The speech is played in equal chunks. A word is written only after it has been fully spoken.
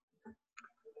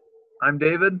I'm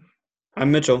David,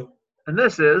 I'm Mitchell. and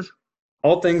this is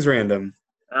All things random.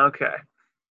 okay.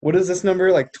 What is this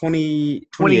number? Like 20,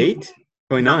 28?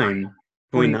 29. 29.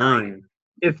 29. 29.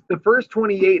 If the first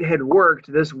 28 had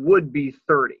worked, this would be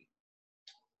 30,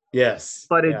 Yes.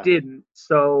 but it Yeah. didn't.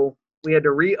 So we had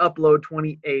to re-upload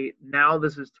 28. Now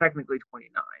this is technically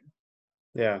 29.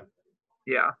 Yeah.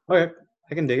 Yeah. Okay.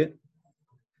 I can dig it.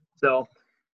 So,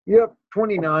 yep,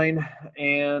 29.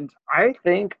 And I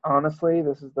think honestly,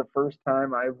 this is the first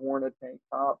time I've worn a tank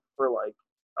top for like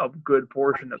a good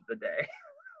portion of the day.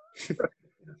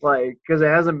 Like, because it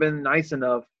hasn't been nice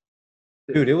enough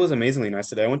to Dude, it was amazingly nice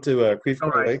today. I went to Queef go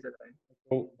Quarter nice Lake,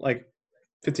 today. like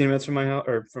 15 minutes from my house,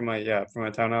 or from my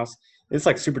townhouse. It's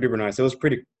like super duper nice. It was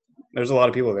pretty, there's a lot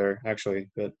of people there actually,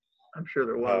 I'm sure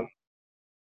there uh,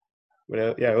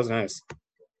 was. yeah, it was nice.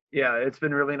 Yeah, it's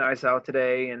been really nice out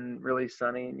today and really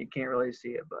sunny, and you can't really see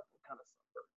it, but kind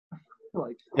of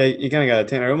like Yeah, you kind of got a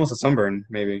tan, or almost a sunburn,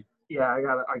 maybe. yeah, I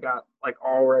got like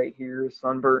all right here is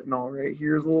sunburnt and all right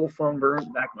here's a little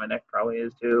sunburnt. Back of my neck probably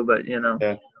is too, but Yeah.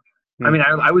 I Hmm. mean,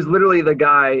 I was literally the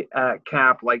guy at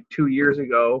Cap like 2 years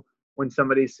ago when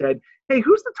somebody said, "Hey,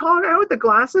 who's the tall guy with the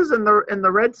glasses and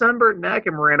the red sunburnt neck?"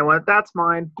 And Miranda went, "That's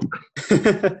mine."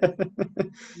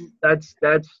 That's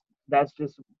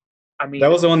just. I That mean,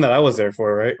 was the one that I was there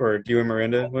for, right? Or you and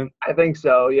Miranda went? I think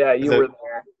so. Yeah, Is you it? were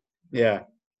there. Yeah.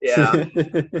 Yeah.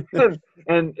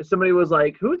 And somebody was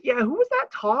like, who was that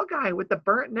tall guy with the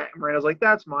burnt neck? And I was like,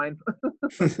 that's mine.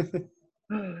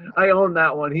 I own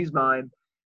that one. He's mine.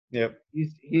 Yep.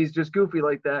 He's just goofy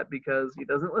like that because he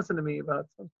doesn't listen to me about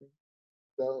something.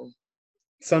 So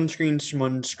Sunscreen,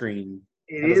 schmunscreen.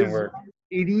 it That doesn't is work.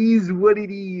 it is what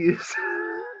it is.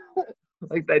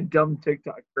 Like that dumb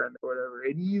TikTok trend or whatever.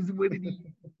 It is what it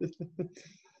is.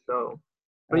 So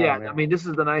but Oh yeah, I man. mean this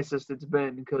is the nicest it's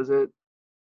been because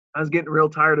I was getting real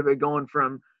tired of it going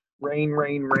from rain,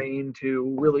 rain, rain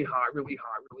to really hot, really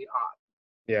hot, really hot.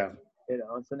 Yeah.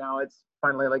 So now it's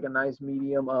finally like a nice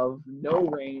medium of no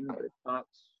rain, but it's not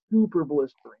super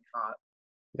blistering hot.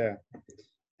 Yeah.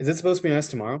 Is it supposed to be nice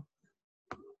tomorrow?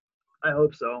 I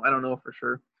hope so. I don't know for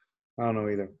sure. I don't know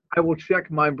either. I will check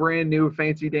my brand new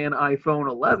fancy Dan iPhone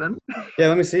 11. Yeah,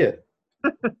 let me see it.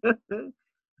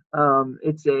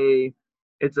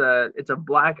 It's a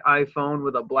black iPhone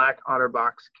with a black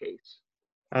OtterBox case.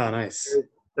 Ah, nice.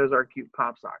 There's our cute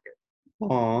pop socket,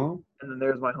 Aw, and then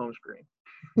there's my home screen.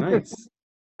 nice.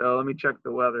 So let me check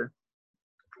the weather.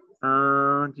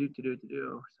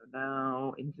 Do. So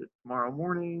now into tomorrow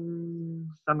morning.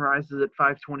 Sunrise is at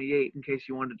 5:28. In case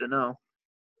you wanted to know.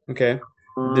 Okay.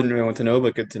 Um, Didn't really want to know,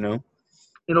 but good to know.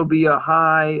 it'll be a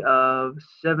high of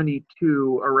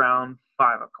 72 around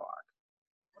 5 o'clock.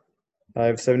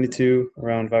 572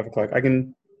 around 5 o'clock. I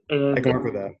And can work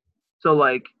with that. so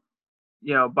like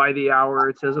by the hour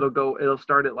it says it'll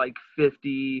start at like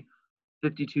 50,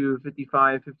 52,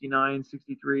 55, 59,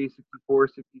 63, 64,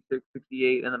 66,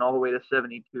 68, and then all the way to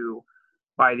 72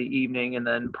 by the evening, and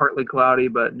then partly cloudy,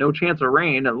 but no chance of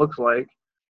rain, it looks like.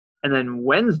 And then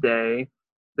Wednesday,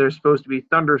 there's supposed to be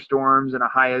thunderstorms and a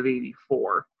high of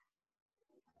 84,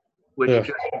 which Ugh.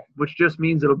 just which just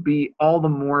means it'll be all the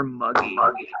more muggy.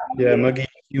 Yeah, muggy,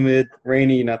 humid,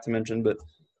 rainy, not to mention, but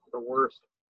The worst.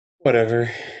 whatever.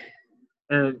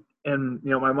 And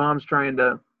my mom's trying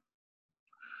to.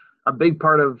 A big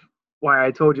part of why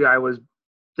I told you I was.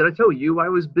 Did I tell you I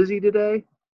was busy today,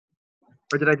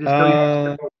 or did I just tell you I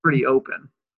Uh, was pretty open?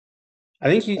 I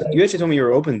think you actually told me you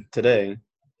were open today,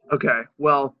 Okay.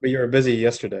 Well, but you were busy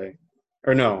yesterday.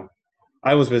 Or no,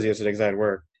 I was busy yesterday because I had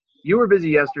work. you were busy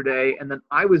yesterday, and then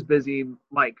I was busy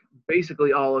like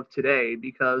basically all of today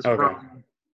because Okay. from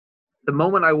the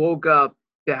moment I woke up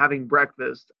to having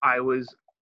breakfast, I was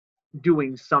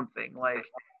doing something. Like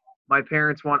my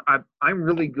parents I'm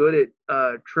really good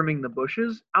at trimming the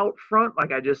bushes out front.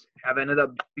 Like I just have ended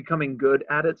up becoming good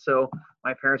at it. So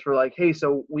my parents were like, "Hey,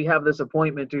 so we have this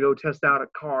appointment to go test out a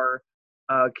car.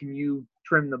 Can you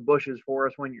trim the bushes for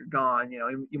us when you're gone?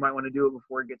 You might want to do it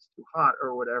before it gets too hot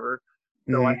or whatever."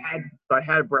 So I Hmm. had so I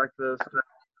had breakfast,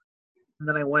 and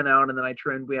then I went out and then I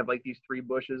trimmed. We have like these three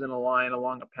bushes in a line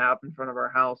along a path in front of our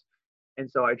house, and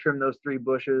so I trimmed those three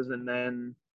bushes, and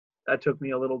then that took me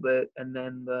a little bit,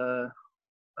 uh,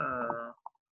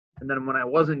 and then when I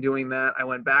wasn't doing that, I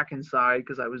went back inside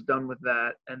because I was done with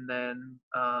that, and then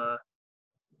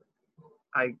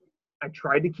I I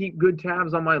tried to keep good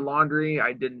tabs on my laundry.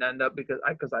 I didn't end up because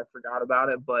I forgot about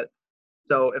it, but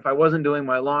so if I wasn't doing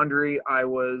my laundry, I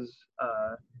was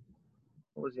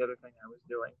what was the other thing I was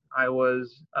doing? I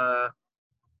was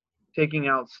taking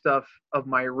out stuff of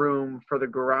my room for the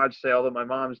garage sale that my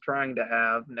mom's trying to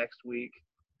have next week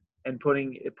and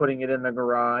putting it in the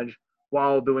garage.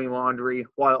 while doing laundry,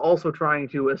 while also trying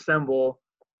to assemble.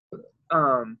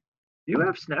 Do you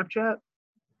have Snapchat?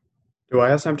 Do I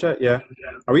have Snapchat? Yeah.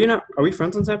 Are we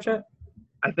friends on Snapchat?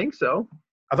 I think so.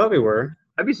 I thought we were.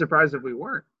 I'd be surprised if we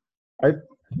weren't. I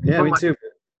yeah, But me too.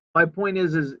 my point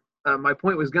is my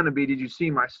point was going to be, did you see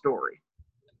my story?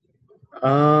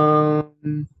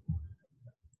 I'm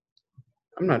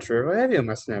not sure if I have you on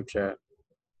my Snapchat.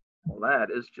 Well, that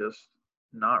is just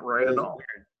not right at That's all.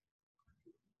 weird.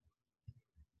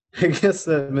 I guess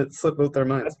it slipped both our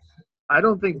minds. I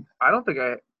don't think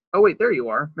I. Oh wait, there you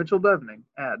are, Mitchell Bevening.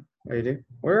 Add. Oh, you do?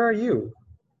 Where are you?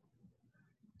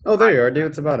 Oh, there you are, dude.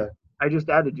 It's about it. I just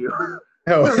added you.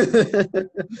 Oh.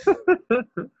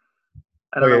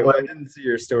 I don't know Okay, well, what. I didn't see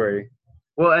your story.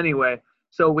 Well, anyway,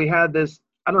 so we had this.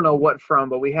 I don't know what from,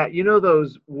 but we had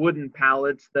those wooden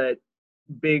pallets that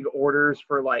big orders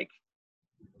for like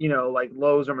like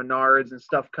Lowe's or Menards and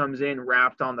stuff comes in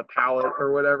wrapped on the pallet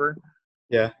or whatever.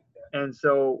 Yeah. And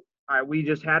so we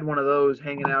just had one of those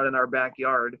hanging out in our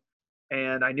backyard,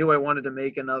 and I knew I wanted to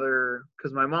make another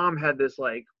because my mom had this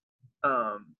like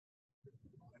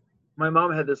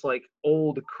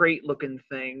old crate looking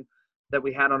thing that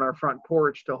we had on our front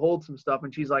porch to hold some stuff,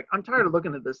 and she's like, I'm tired of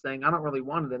looking at this thing, I don't really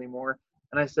want it anymore.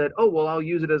 And I said, oh well, I'll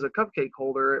use it as a cupcake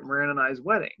holder at Miranda and I's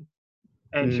wedding.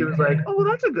 And she was like, oh well,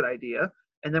 that's a good idea.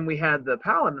 And then we had the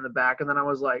pallet in the back, and then I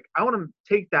was like, I want to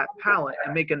take that pallet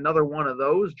and make another one of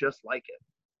those just like it.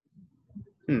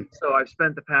 So I've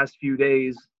spent the past few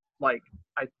days, like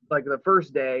the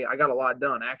first day, I got a lot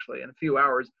done actually in a few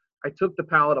hours. I took the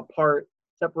pallet apart,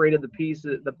 separated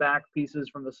the back pieces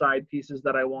from the side pieces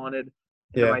that I wanted.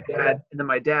 Yeah. And then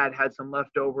my dad had some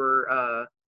leftover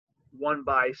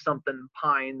 1x something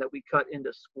pine that we cut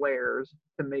into squares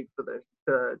to make for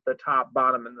the top,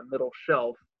 bottom, and the middle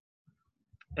shelf.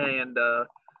 And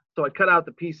so I cut out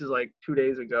the pieces like 2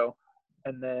 days ago,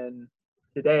 and then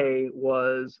today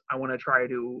was I want to try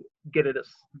to get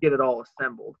it all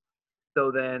assembled. So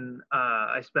then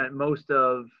I spent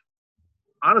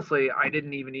honestly, I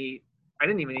didn't even eat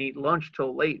lunch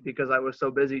till late because I was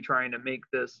so busy trying to make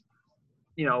this.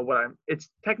 It's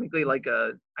technically like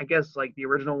I guess like the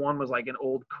original one was like an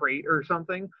old crate or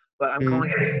something, but I'm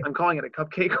calling it a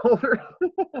cupcake holder.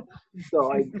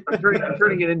 So I'm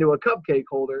turning it into a cupcake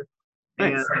holder.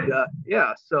 Nice. And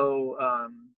yeah,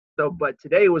 but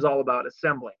today was all about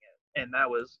assembling it, and that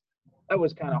was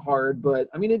kind of hard, but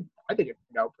I mean I think it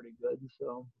turned out pretty good.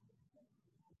 So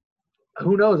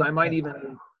who knows, I might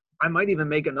even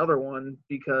make another one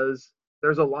because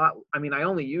there's a lot. I mean, I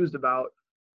only used about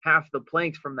half the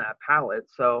planks from that pallet,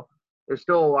 so there's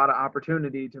still a lot of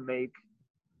opportunity to make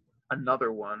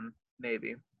another one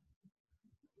maybe.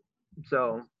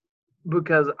 So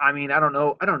because I mean I don't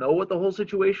know what the whole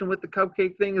situation with the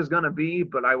cupcake thing is going to be,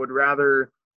 but I would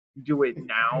rather do it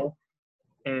now.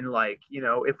 And like,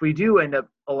 if we do end up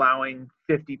allowing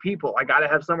 50 people, I got to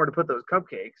have somewhere to put those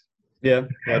cupcakes. Yeah,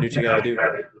 do what you gotta do.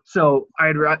 So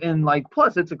and like,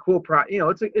 plus it's a cool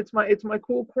it's my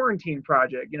cool quarantine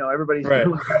project. Everybody's Right.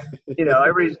 doing,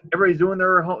 everybody's doing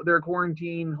their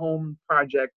quarantine home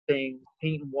project thing,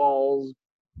 painting walls,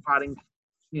 potting,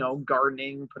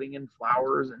 gardening, putting in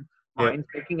flowers, and mine's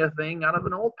making a thing out of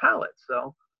an old pallet.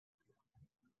 So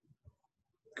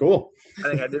Cool. I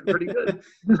think I did pretty good.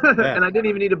 Yeah. And I didn't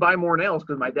even need to buy more nails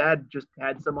because my dad just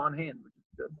had some on hand, which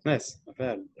is good. Nice. Not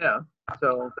bad. Yeah.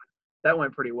 So that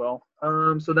went pretty well.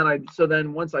 So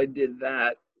then once I did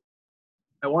that,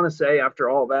 I want to say after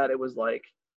all that, it was like,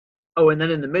 oh, and then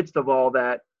in the midst of all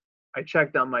that, I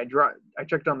checked on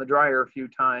the dryer a few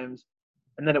times,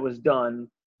 and then it was done.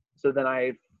 So then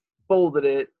I folded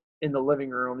it in the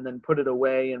living room and then put it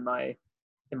away in my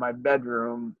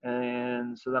bedroom.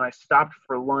 And so then I stopped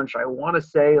for lunch. I want to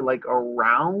say like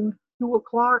around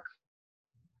 2:00.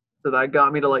 So that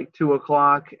got me to like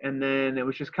 2:00, and then it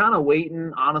was just kind of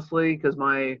waiting, honestly, because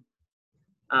my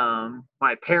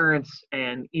parents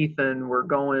and Ethan were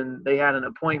going. They had an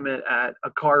appointment at a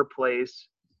car place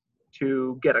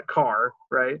to get a car,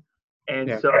 right? And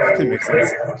Yeah, so that makes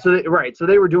sense. So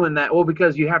they were doing that. Well,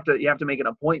 because you have to make an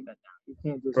appointment now. You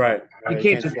can't just Right. you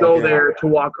can't just go there to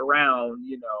walk around,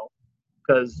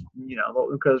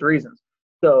 because reasons.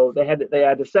 So they had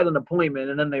to set an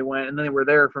appointment, and then they went, and then they were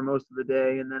there for most of the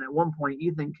day. And then at one point,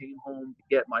 Ethan came home to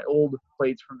get my old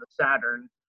plates from the Saturn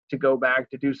to go back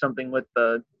to do something with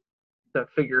to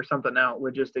figure something out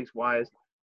logistics wise,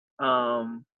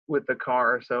 with the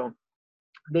car. So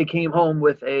they came home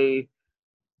with a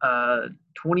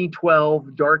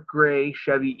 2012 dark gray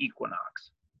Chevy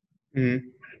Equinox, Mm-hmm.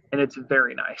 and it's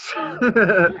very nice.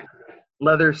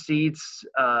 Leather seats.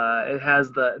 It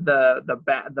has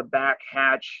the back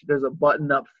hatch. There's a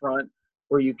button up front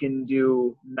where you can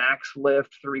do max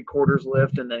lift, 3/4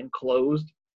 lift, and then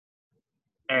closed.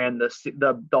 And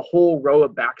the whole row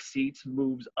of back seats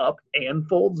moves up and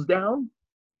folds down.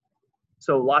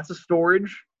 So lots of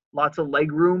storage, lots of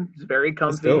leg room. It's very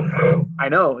comfy. I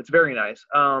know, it's very nice.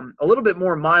 A little bit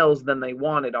more miles than they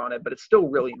wanted on it, but it's still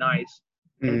really nice.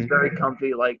 And it's very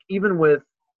comfy. Like even with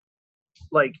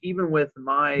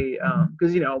my,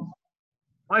 because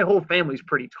my whole family's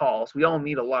pretty tall, so we all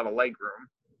need a lot of leg room.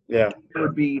 Yeah.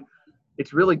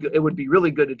 It's really good. It would be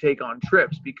really good to take on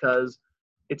trips because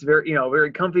it's very,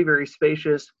 very comfy, very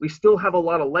spacious. We still have a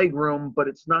lot of leg room, but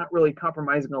it's not really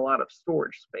compromising a lot of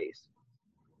storage space.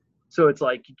 So it's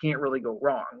like you can't really go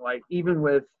wrong. Like even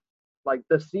with like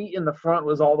the seat in the front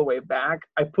was all the way back.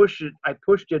 I pushed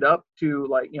it up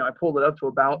to I pulled it up to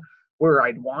about where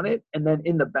I'd want it. And then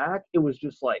in the back, it was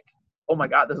just like, oh my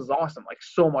God, this is awesome. Like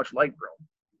so much leg room.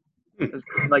 It's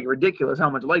like ridiculous how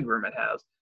much leg room it has.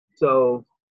 So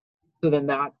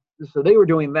they were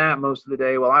doing that most of the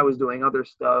day while I was doing other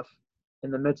stuff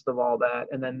in the midst of all that.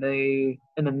 And then they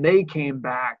came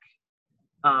back.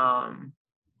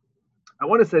 I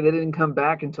want to say they didn't come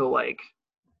back until like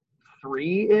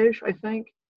 3-ish, I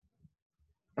think.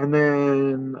 And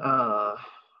then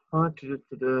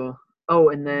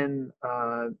and then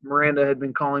Miranda had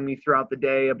been calling me throughout the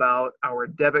day about our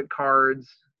debit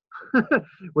cards,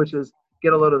 which is,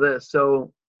 get a load of this.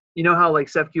 So you know how like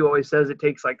SEFCU always says it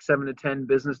takes like 7 to 10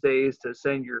 business days to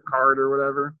send your card or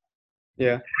whatever?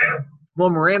 Yeah. Well,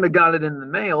 Miranda got it in the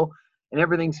mail and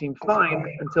everything seemed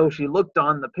fine until she looked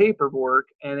on the paperwork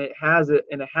and it has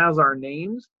our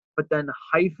names, but then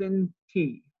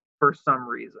 -T for some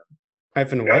reason.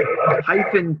 Hyphen what?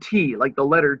 -T, like the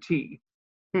letter T.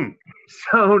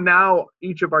 So now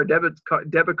each of our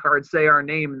debit cards say our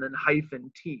name and then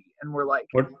 -T, and we're like,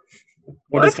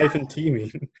 what does -T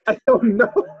mean? I don't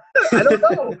know. I don't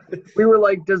know. We were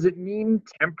like, does it mean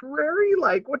temporary?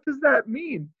 Like, what does that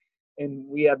mean? And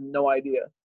we have no idea.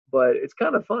 But it's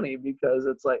kind of funny because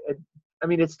it's like,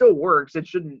 it still works.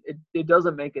 It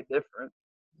doesn't make it different.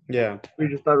 Yeah. We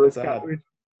just thought it was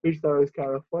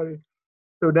kind of funny.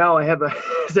 So now I have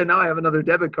another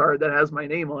debit card that has my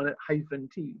name on it,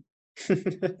 -T.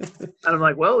 And I'm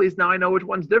like, well, at least now I know which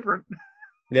one's different.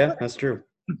 Yeah, that's true.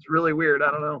 It's really weird. I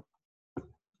don't know.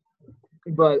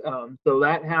 But so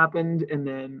that happened, and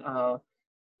then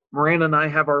Miranda and I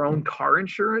have our own car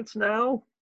insurance now.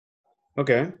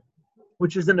 Okay.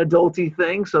 Which is an adulty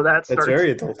thing, so that's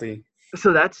very adulty.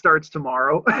 So that starts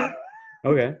tomorrow.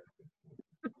 Okay.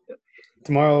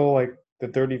 Tomorrow, like the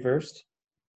 31st?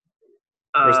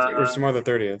 Or tomorrow the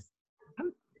 30th?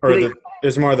 Or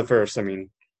it's tomorrow the 1st, I mean.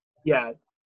 Yeah.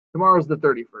 Tomorrow's the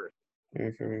 31st.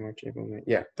 February, March, April, May.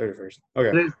 Yeah, 31st.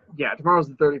 Okay. Tomorrow's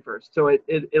the 31st. So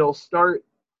it'll start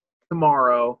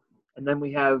tomorrow, and then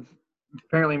we have,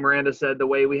 apparently Miranda said the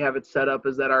way we have it set up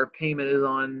is that our payment is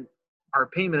on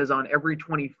every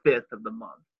 25th of the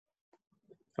month.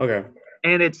 Okay.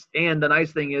 And the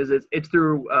nice thing is it's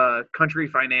through Country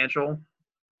Financial.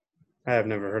 I have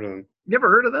never heard of them. Never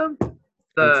heard of them?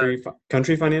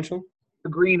 Country Financial? The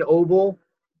green oval.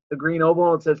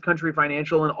 It says Country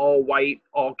Financial in all white,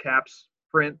 all caps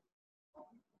print.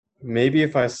 Maybe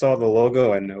if I saw the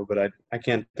logo, I know, but I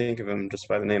can't think of them just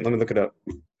by the name. Let me look it up.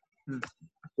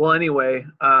 Well, anyway,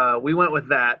 we went with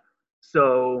that.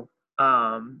 So,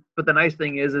 but the nice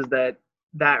thing is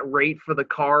that rate for the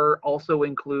car also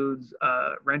includes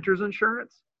renter's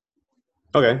insurance.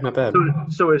 Okay, not bad.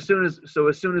 So as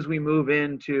soon as we move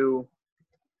into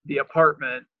the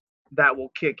apartment, that will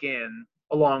kick in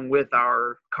along with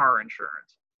our car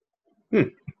insurance.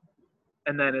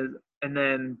 And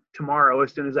then tomorrow,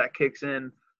 as soon as that kicks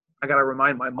in, I gotta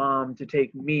remind my mom to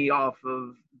take me off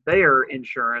of their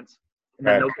insurance, and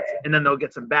then they'll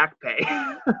get some back pay.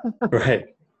 Right.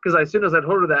 Because as soon as I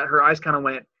told her that, her eyes kind of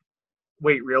went,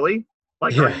 "Wait, really?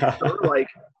 Like, yeah. are you sure?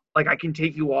 Like I can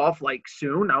take you off like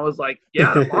soon?" I was like,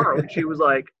 "Yeah, tomorrow." And she was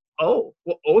like, "Oh,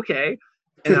 well, okay."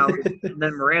 And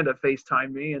then Miranda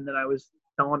FaceTimed me, and then I was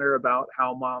telling her about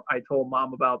how I told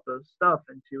mom about the stuff,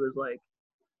 and she was like,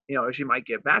 she might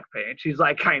get back pay. And she's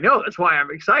like, "I know, that's why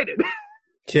I'm excited."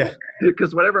 Yeah.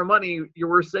 Because whatever money you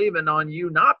were saving on you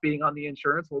not being on the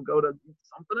insurance will go to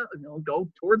something else, go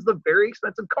towards the very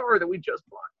expensive car that we just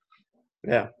bought.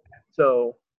 Yeah.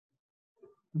 So,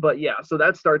 but yeah, so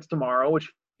that starts tomorrow,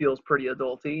 which feels pretty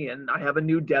adulty. And I have a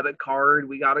new debit card.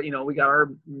 We got our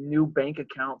new bank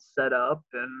account set up,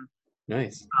 and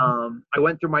nice. I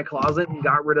went through my closet and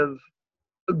got rid of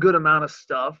a good amount of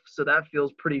stuff, so that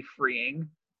feels pretty freeing.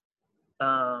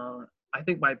 I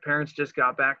think my parents just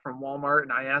got back from Walmart,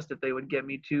 and I asked if they would get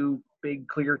me 2 big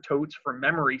clear totes for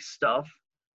memory stuff.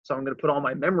 So I'm going to put all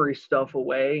my memory stuff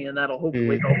away, and that'll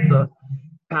hopefully Mm. help the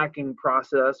packing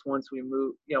process once we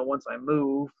move, once I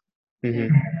move in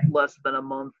Mm-hmm. less than a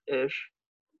month ish.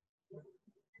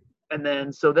 And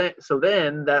then, so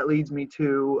then that leads me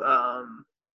to,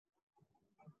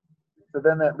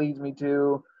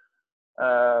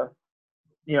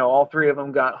 all three of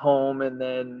them got home, and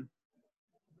then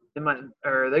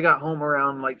they got home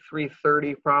around like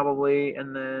 3:30 probably,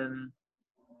 and then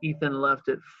Ethan left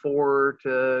at 4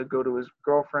 to go to his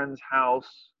girlfriend's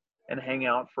house and hang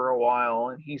out for a while,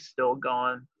 and he's still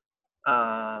gone.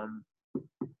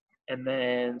 And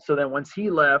then once he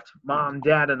left, Mom,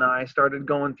 Dad, and I started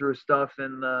going through stuff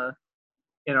in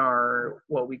our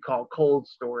what we call cold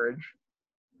storage.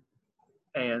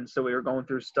 And so we were going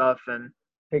through stuff and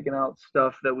taking out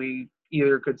stuff that we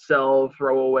either could sell,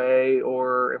 throw away,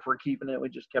 or if we're keeping it, we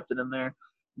just kept it in there.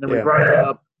 And then we brought it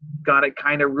up, got it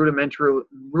kind of rudimentarily,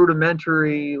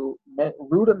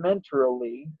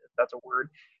 if that's a word,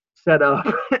 set up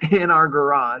in our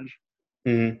garage.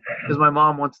 Because my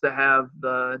mom wants to have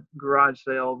the garage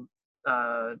sale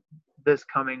this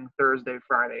coming Thursday,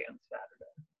 Friday, and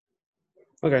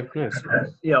Saturday. Okay, nice.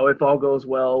 If all goes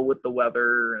well with the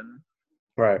weather and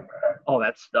Right. all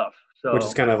that stuff. So, which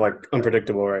is kind of like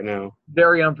unpredictable right now.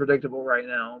 Very unpredictable right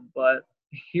now, but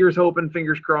here's hoping,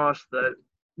 fingers crossed, that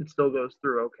it still goes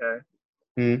through okay.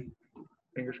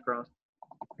 Fingers crossed.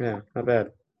 Yeah, not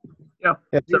bad. Yeah.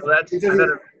 So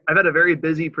I've had a very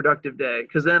busy, productive day.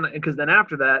 Because then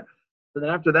after that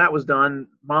was done,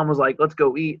 Mom was like, "Let's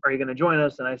go eat. Are you going to join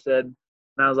us?" And I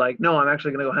was like, "No, I'm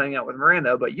actually going to go hang out with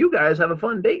Miranda, but you guys have a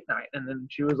fun date night." And then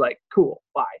she was like, "Cool,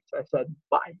 bye." So I said,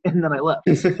 "Bye." And then I left.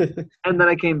 And then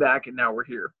I came back, and now we're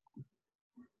here.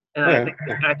 And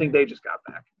I think they just got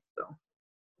back. So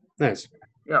nice.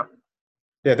 Yeah.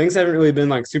 Yeah, things haven't really been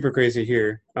like super crazy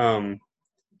here.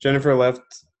 Jennifer left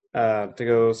to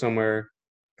go somewhere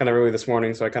kind of early this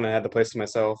morning, so I kind of had the place to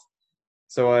myself.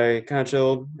 So I kind of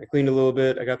chilled. I cleaned a little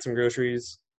bit. I got some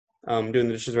groceries. I'm doing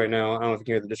the dishes right now. I don't know if you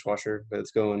can hear the dishwasher, but it's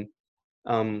going.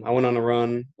 I went on a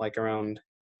run like around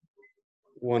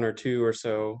 1 or 2 or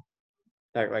so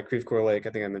at like Creve Coeur Lake.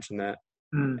 I think I mentioned that.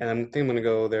 And I think I'm going to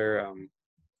go there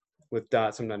with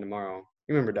Dot sometime tomorrow.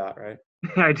 You remember Dot, right?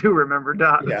 I do remember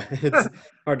Dot. Yeah, it's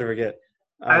hard to forget.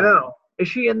 I know. Is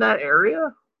she in that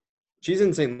area? She's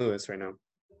in St. Louis right now.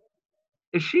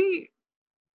 Is she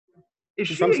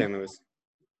from St. Louis?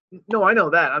 No, I know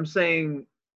that. I'm saying,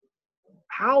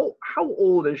 how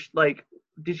old is she? Like,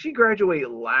 did she graduate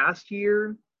last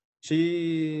year?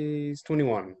 She's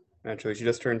 21. Actually, she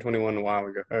just turned 21 a while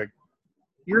ago.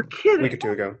 You're kidding? A week or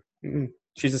 2 ago.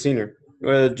 She's a senior.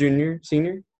 Junior?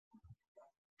 Senior?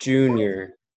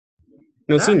 Junior.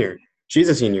 No, senior. She's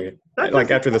a senior.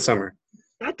 Like after the summer.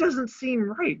 That doesn't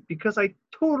seem right, because I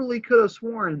totally could have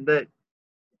sworn that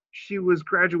she was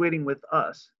graduating with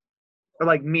us. Or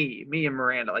like me and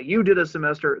Miranda. Like, you did a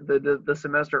semester, the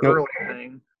semester early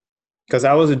thing. Because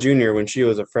I was a junior when she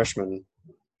was a freshman.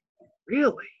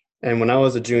 Really? And when I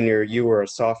was a junior, you were a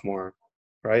sophomore,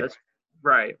 right? That's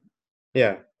right.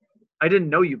 Yeah. I didn't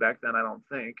know you back then, I don't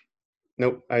think.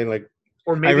 Nope.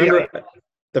 Or maybe I remember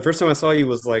the first time I saw you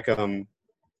was like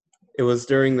it was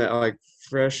during that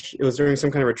it was during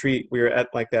some kind of retreat. We were at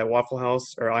like that Waffle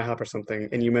House or IHOP or something,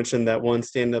 and you mentioned that one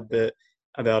stand-up bit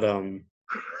about John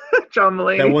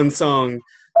Mulaney. That one song.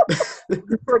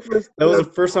 That was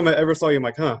the first time I ever saw you. I'm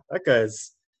like, huh, that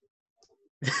guy's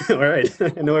all right.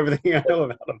 I know everything I know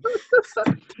about him.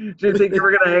 Do you think you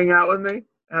were gonna hang out with me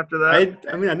after that?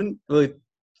 I mean, I didn't really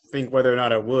think whether or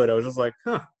not I would. I was just like,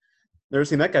 huh, never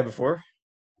seen that guy before.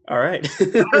 All right.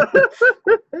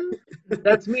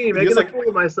 That's me making a fool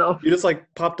of myself. You just like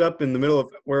popped up in the middle of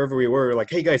wherever we were, like,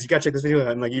 hey guys, you gotta check this video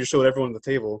out, and like you just showed everyone at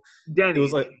the table. Denny's. It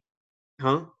was like,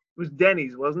 huh? It was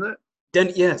Denny's, wasn't it?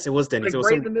 Yes, it was Denny's. Like it was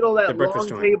right in the middle of that long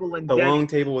table in Denny's. Long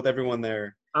table with everyone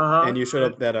there. And you showed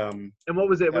up that And what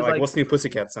was it? It was like What's the New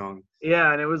Pussycat song?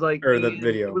 Yeah, and it was like the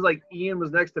video. It was like Ian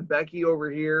was next to Becky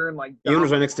over here, and like Ian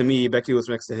was right next to me. Becky was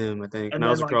next to him, I think. And I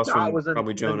was across from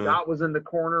probably Jonah. Dot was in the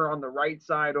corner on the right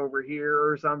side over here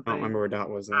or something. I don't remember where Dot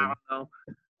was then. I don't know.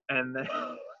 And then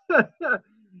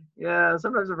yeah,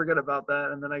 sometimes I forget about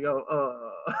that, and then I go,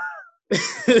 oh.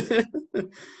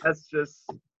 That's just.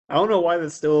 I don't know why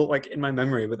that's still like in my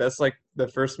memory, but that's like the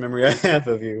first memory I have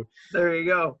of you. There you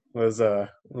go. Was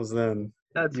then.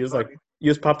 That's you funny.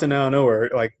 You just popped in out of nowhere,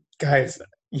 like, guys.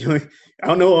 I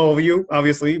don't know all of you,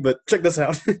 obviously, but check this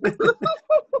out.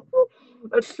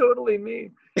 That's totally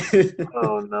me.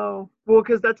 Oh no. Well,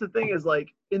 because that's the thing is like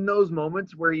in those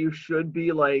moments where you should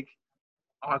be like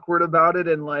awkward about it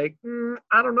and like,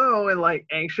 I don't know, and like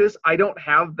anxious. I don't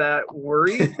have that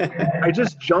worry. I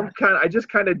just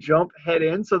kind of jump head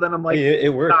in. So then I'm like, Hey,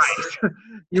 it works. guys,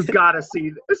 you gotta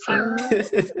see this.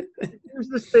 Here's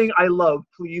this thing I love.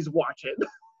 Please watch it.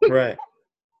 Right.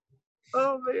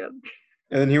 Oh man.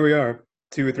 And then here we are,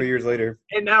 2 or 3 years later.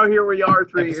 And now here we are,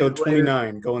 3 years Episode later.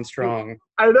 29, going strong.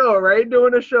 I know, right?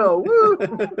 Doing a show. Woo!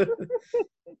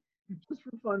 Just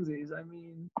for funsies. I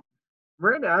mean,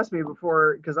 Miranda asked me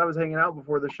before, because I was hanging out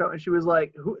before the show, and she was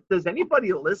like, "Who does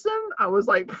anybody listen?" I was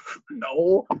like,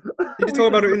 "No." Did you talk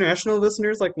about our international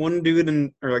listeners? Like one dude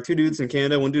or like 2 dudes in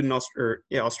Canada, 1 dude in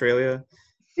Australia,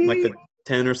 See, like the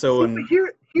 10 or so. And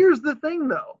here's the thing,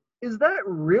 though. Is that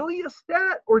really a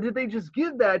stat, or did they just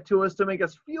give that to us to make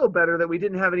us feel better that we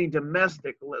didn't have any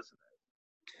domestic listeners?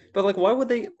 But like, why would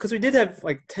they? Because we did have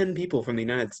like 10 people from the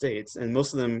United States, and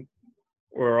most of them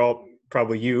were all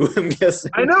probably you, I'm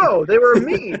guessing. I know, they were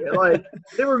me. Like,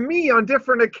 they were me on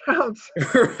different accounts,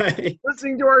 Right.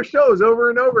 listening to our shows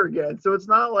over and over again. So it's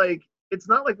not like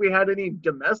we had any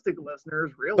domestic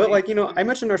listeners, really. But like, I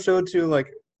mentioned our show to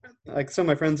like some of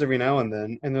my friends every now and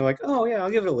then, and they're like, "Oh yeah, I'll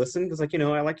give it a listen," because like,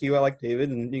 I like you, I like David,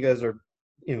 and you guys are,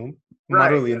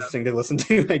 moderately interesting to listen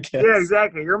to, I guess. Yeah,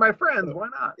 exactly. You're my friends. Why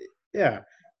not? Yeah.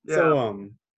 So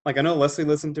like I know Leslie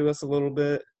listened to us a little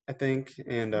bit, I think,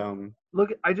 and Look,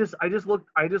 I just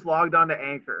logged on to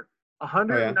Anchor.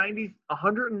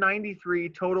 193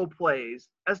 total plays.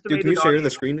 Estimated. Dude, can you share the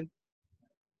screen?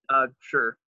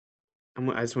 Sure.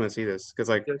 I just want to see this because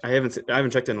like I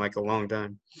haven't checked in like a long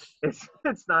time. It's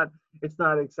not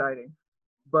exciting,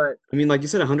 but I mean, like you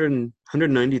said,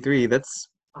 193. That's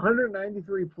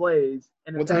 193 plays.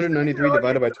 And what's 193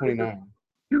 divided by 29?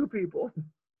 2 people.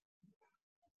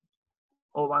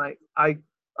 Hold on, I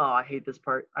hate this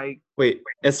part. Wait,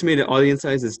 estimated audience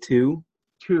size is 2.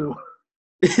 2.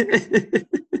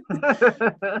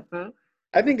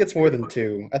 I think it's more than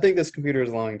 2. I think this computer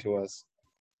is lying to us.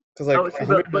 Because like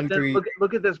 193.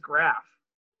 Look at this graph.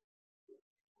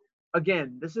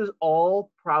 Again, this is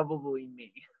all probably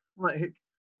me. Like,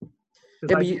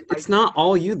 yeah, but it's not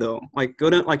all you though. Like, go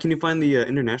down. Like, can you find the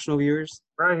international viewers?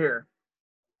 Right here.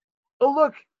 Oh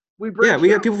look, we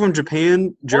got people from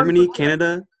Japan, Germany, 1%,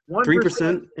 Canada,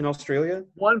 3% in Australia.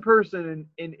 1 person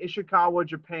in Ishikawa,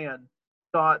 Japan,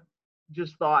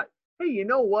 just thought, hey, you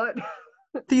know what?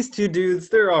 These 2 dudes,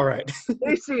 they're all right.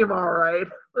 They seem all right.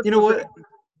 What?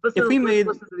 Listen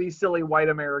to these silly white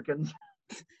Americans.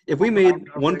 If we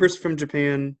made 1 person from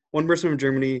Japan, 1 person from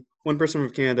Germany, 1 person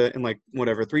from Canada, and like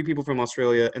whatever, 3 people from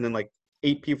Australia, and then like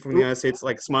 8 people from the United States,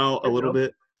 like smile a little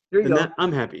bit, then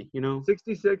I'm happy,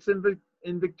 66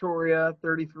 in Victoria,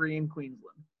 33 in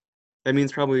Queensland. That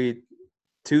means probably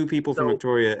 2 people from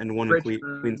Victoria and 1 in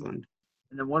Queensland.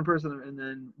 And then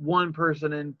 1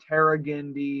 person in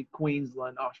Tarragindi,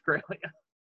 Queensland, Australia.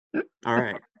 All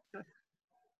right.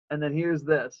 And then here's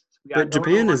this. But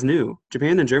Japan is new.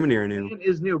 Japan and Germany are new. Japan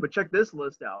is new, but check this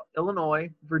list out. Illinois,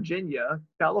 Virginia,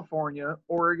 California,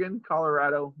 Oregon,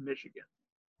 Colorado, Michigan.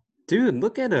 Dude,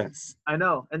 look at us. I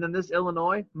know. And then this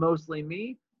Illinois, mostly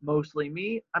me. I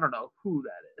don't know who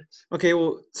that is. Okay,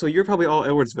 well, so you're probably all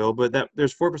Edwardsville, but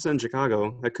there's 4% in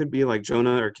Chicago. That could be like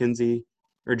Jonah or Kinsey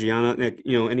or Gianna,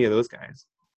 any of those guys.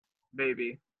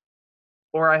 Maybe.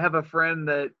 Or I have a friend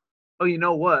that, you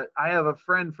know what? I have a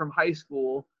friend from high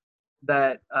school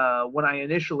that when I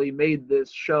initially made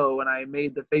this show and I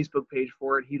made the Facebook page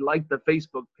for it, he liked the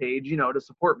Facebook page, to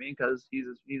support me because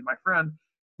he's my friend.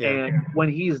 Yeah. And when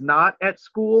he's not at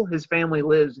school, his family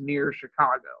lives near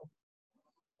Chicago.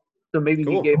 So maybe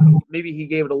cool. he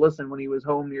gave it a listen when he was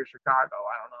home near Chicago.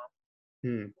 I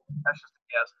don't know. That's just a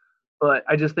guess. But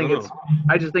I just think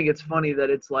it's funny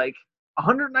that it's like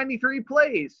 193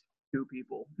 plays, 2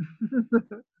 people.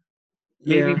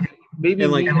 Maybe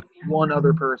like 1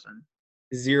 other person.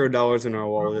 $0 in our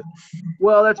wallet.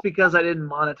 Well, that's because I didn't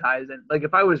monetize it. Like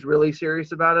if I was really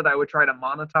serious about it, I would try to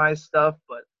monetize stuff,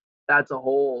 but that's a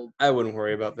whole. I wouldn't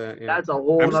worry about that. Yeah. That's a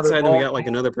whole. I'm just excited we got like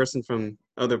another person from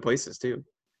other places too.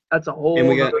 That's a whole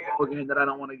other game that I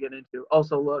don't want to get into.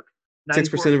 Also, look,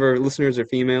 6% of our listeners are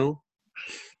female.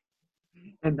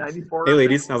 And 94. Hey,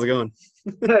 ladies, how's it going?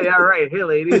 Yeah, right. Hey,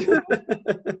 ladies.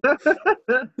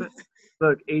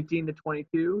 Look, 18 to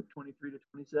 22, 23 to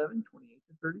 27, 28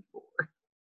 to 34.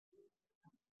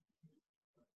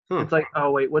 It's like,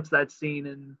 oh wait, what's that scene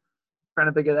in? Trying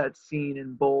to think of that scene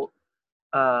in Bolt.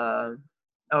 Oh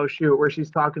shoot, where she's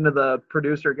talking to the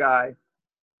producer guy,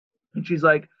 and she's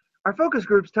like, "Our focus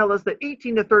groups tell us that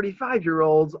 18 to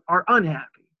 35-year-olds are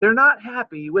unhappy. They're not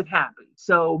happy with happy.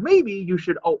 So maybe you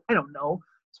should, I don't know,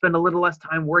 spend a little less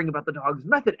time worrying about the dog's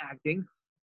method acting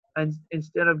and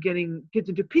instead of gets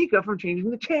into Pika from changing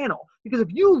the channel. Because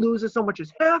if you lose as so much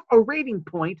as half a rating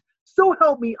point, so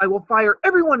help me, I will fire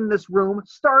everyone in this room,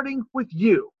 starting with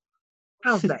you.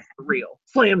 How's that for real?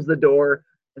 Slams the door,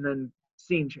 and then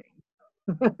scene change.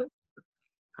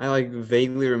 I like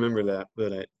vaguely remember that,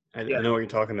 but I Yeah. know what you're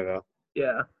talking about.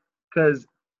 Yeah, because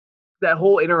that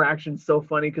whole interaction's so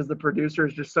funny because the producer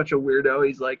is just such a weirdo.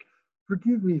 He's like,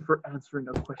 "Forgive me for answering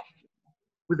a question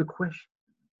with a question,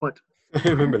 but I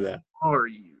remember that. who are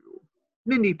you?"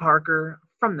 Mindy Parker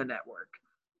from the network.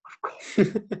 Of course.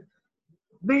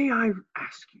 May I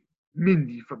ask you,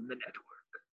 Mindy from the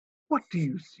network, what do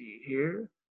you see here?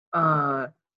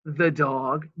 The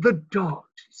dog. The dog,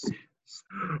 she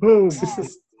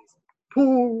says.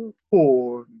 Oh,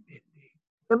 poor Mindy.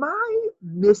 Am I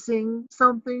missing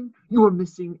something? You are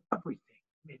missing everything,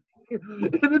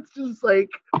 Mindy. And it's just like,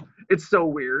 it's so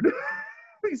weird.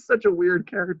 He's such a weird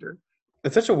character.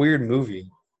 It's such a weird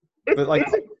movie, but like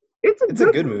it's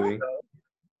a good movie. Though.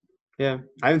 Yeah,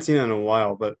 I haven't seen it in a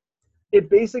while, but it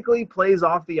basically plays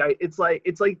off it's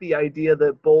like the idea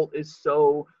that Bolt is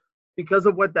so, because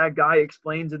of what that guy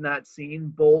explains in that scene,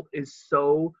 Bolt is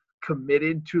so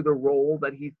committed to the role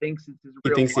that he thinks it's his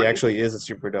real he thinks life. He actually is a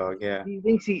super dog. Yeah, he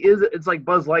thinks he is. It's like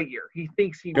Buzz Lightyear. He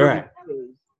thinks he really right. is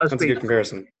That's a good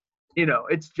comparison. You know,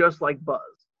 it's just like Buzz.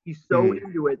 He's so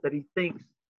into it that he thinks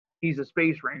he's a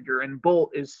space ranger, and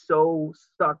Bolt is so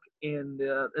stuck in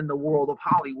the world of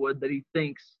Hollywood that he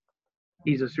thinks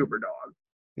he's a super dog.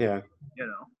 Yeah. You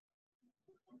know.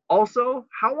 Also,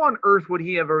 how on earth would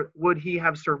he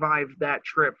have survived that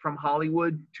trip from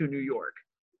Hollywood to New York?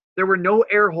 There were no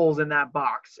air holes in that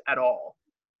box at all.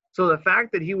 So the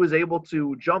fact that he was able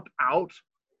to jump out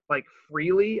like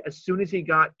freely as soon as he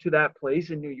got to that place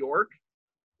in New York,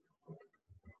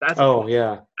 that's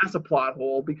a plot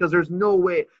hole, because there's no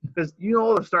way, because you know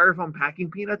all the styrofoam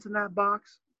packing peanuts in that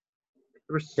box?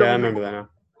 There were so I remember that now.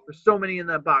 There's so many in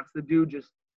that box. The dude just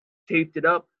taped it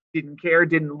up, didn't care,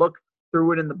 didn't look,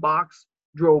 threw it in the box,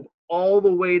 drove all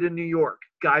the way to New York.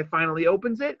 Guy finally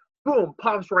opens it, boom,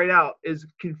 pops right out, is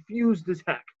confused as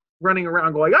heck, running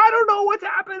around going, I don't know what's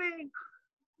happening.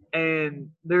 And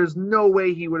there's no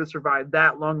way he would have survived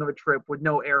that long of a trip with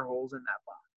no air holes in that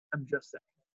box. I'm just saying.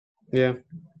 Yeah.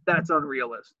 That's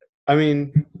unrealistic. I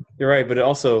mean, you're right, but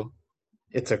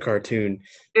it's a cartoon.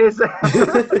 It's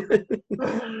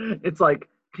like,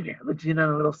 come here, let you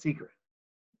know a little secret.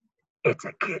 It's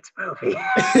a kid's movie.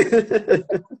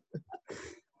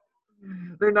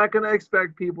 They're not going to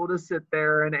expect people to sit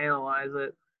there and analyze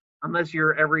it unless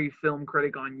you're every film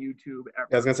critic on YouTube ever.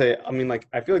 I was going to say, I mean, like,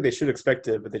 I feel like they should expect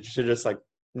it, but they should just, like,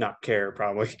 not care,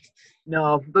 probably.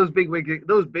 No, those bigwig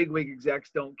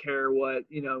execs don't care what,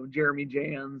 Jeremy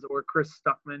Jans or Chris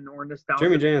Stuckman or Nostalgia.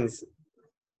 Jeremy Jans.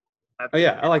 Oh,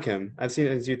 yeah, I like him. I've seen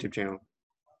his YouTube channel.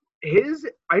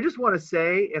 I just want to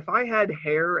say, if I had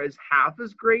hair as half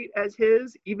as great as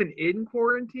his, even in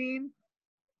quarantine,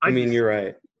 you're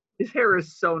right. His hair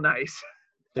is so nice.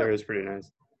 His hair is pretty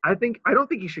nice. I don't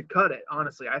think he should cut it,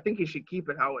 honestly. I think he should keep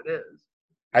it how it is.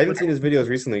 I haven't seen his videos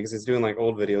recently because he's doing like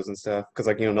old videos and stuff because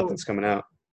nothing's coming out.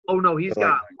 Oh no, he's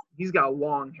got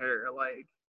long hair, like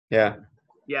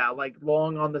like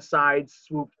long on the sides,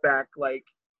 swooped back. Like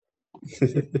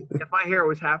if my hair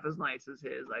was half as nice as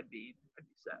his, I'd be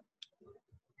set.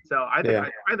 So I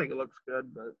think it looks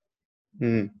good, but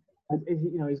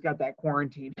he's got that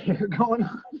quarantine hair going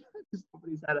on.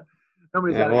 Nobody's had it.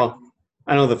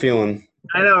 I know the feeling.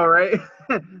 I know, right?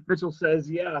 Mitchell says,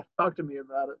 "Yeah, talk to me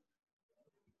about it."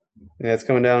 Yeah, it's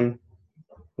coming down.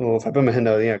 Well, if I put my hand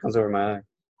out, it comes over my eye.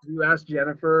 You asked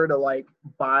Jennifer to like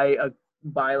buy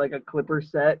like a clipper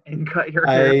set and cut your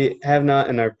hair? I have not,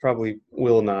 and I probably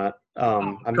will not.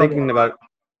 I'm thinking about.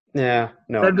 Yeah,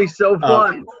 no. That'd be so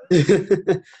fun.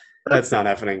 That's not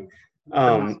happening.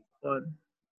 I'm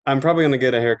probably gonna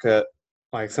get a haircut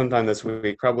like sometime this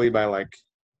week, probably by like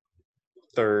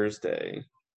Thursday.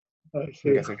 I'm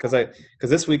guessing because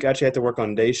this week I actually had to work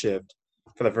on day shift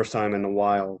for the first time in a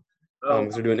while.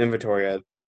 Because we're doing inventory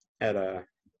at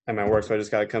my work, so I just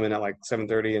got to come in at like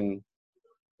 7:30 and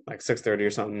like 6:30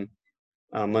 or something.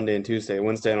 Monday and Tuesday.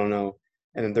 Wednesday I don't know,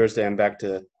 and then Thursday I'm back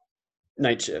to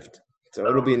night shift. So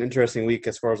it'll be an interesting week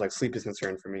as far as like sleep is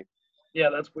concerned for me. Yeah,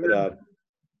 that's weird. But,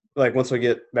 like once we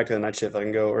get back to the night shift, I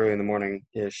can go early in the morning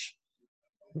ish.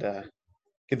 And,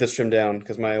 get this trimmed down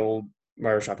because my old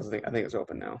barber shop I think is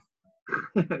open now.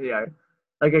 Yeah,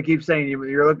 like I keep saying,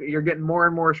 you're getting more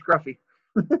and more scruffy.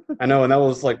 I know, and that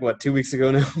was like what 2 weeks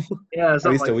ago now. Yeah, at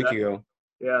least a week ago.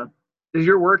 Yeah. Does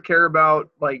your work care about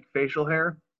like facial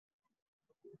hair?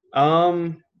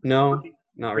 No,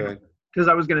 not really. Because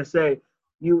I was gonna say,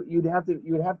 you'd have to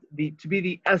be to be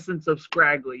the essence of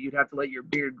scraggly. You'd have to let your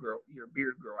beard grow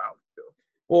out too.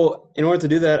 Well, in order to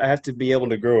do that, I have to be able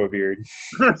to grow a beard.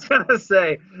 I was gonna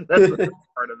say that's the first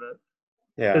part of it.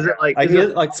 Yeah. Is it like I can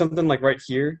get like something like right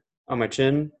here on my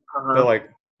chin, but like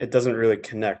it doesn't really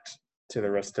connect to the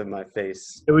rest of my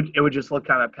face. It would just look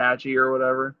kind of patchy or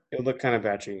whatever. It would look kind of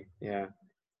patchy. Yeah.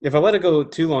 If I let it go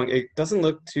too long, it doesn't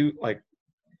look too like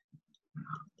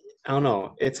I don't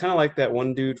know. It's kind of like that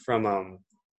one dude from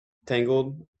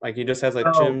Tangled. Like he just has like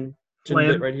chin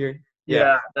bit right here.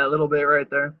 Yeah, that little bit right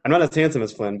there. I'm not as handsome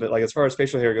as Flynn, but like as far as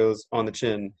facial hair goes on the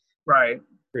chin, right,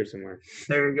 pretty similar.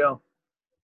 There you go.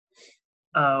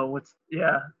 Oh,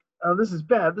 this is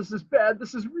bad. This is bad.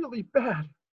 This is really bad.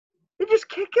 I just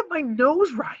can't get my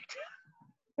nose right.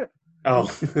 Oh.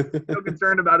 So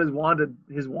concerned about his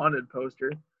wanted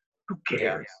poster. Who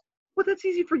cares? Yeah. Well, that's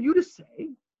easy for you to say.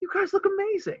 You guys look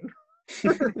amazing.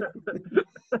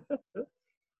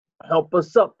 Help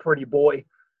us up, pretty boy.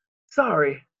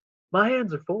 Sorry, my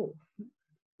hands are full.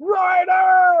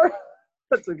 Ryder!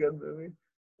 That's a good movie.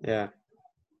 Yeah.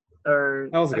 That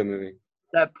was a good movie.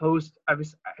 That post, have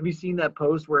you seen that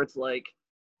post where it's like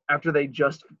after they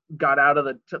just got out of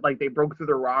they broke through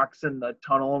the rocks in the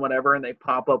tunnel and whatever, and they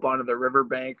pop up onto the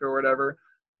riverbank or whatever,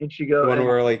 and she goes. The one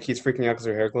where like he's freaking out because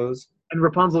her hair glows. And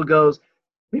Rapunzel goes,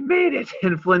 "We made it,"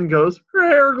 and Flynn goes, "Her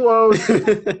hair glows,"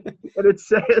 and it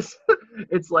says,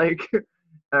 it's like,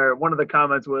 one of the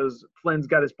comments was, "Flynn's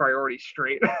got his priorities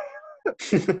straight."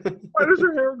 Why does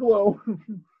her hair glow?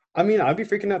 I mean, I'd be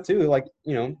freaking out too. Like,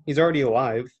 he's already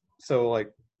alive, so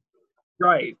like,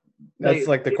 right. That's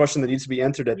like the question that needs to be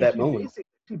answered at that moment.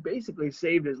 She basically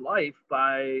saved his life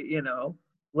by,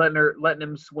 letting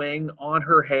him swing on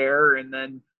her hair and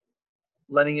then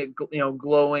letting it,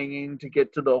 glowing to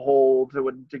get to the hole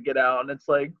to get out. And it's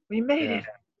like, we made it.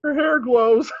 Her hair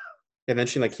glows. And then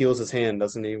she like heals his hand,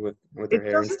 doesn't he, with her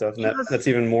hair and stuff. And that's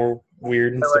even more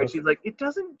weird and stuff. She's like, it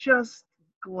doesn't just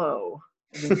glow.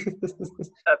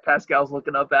 Pascal's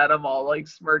looking up at him all like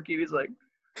smirky. He's like,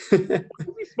 why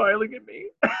is he smiling at me?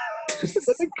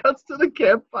 Then it cuts to the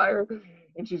campfire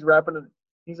and she's wrapping it.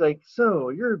 He's like, so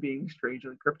you're being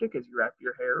strangely cryptic as you wrap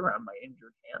your hair around my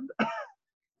injured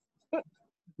hand.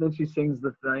 Then she sings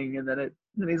the thing and then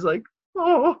he's like,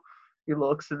 oh. He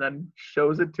looks and then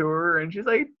shows it to her and she's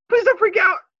like, please don't freak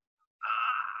out.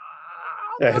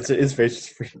 Yeah, his face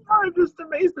is freaking out. I'm just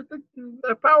amazed at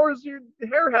the powers your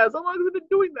hair has. How long has it been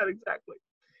doing that exactly?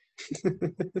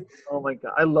 Oh my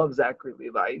god, I love Zachary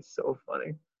Levi. He's so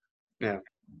funny. Yeah,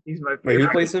 he's my favorite. Wait, who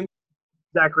plays him?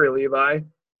 Zachary Levi.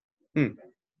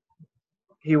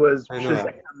 He was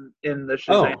Shazam in the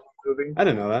Shazam movie. I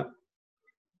didn't know that.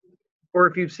 Or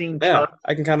if you've seen Chuck.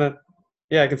 I can kind of,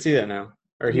 I can see that now.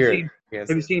 Or hear it. Have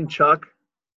you seen Chuck?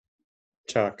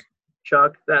 Chuck,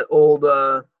 that old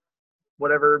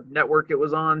whatever network it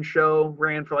was on show,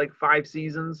 ran for like 5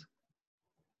 seasons.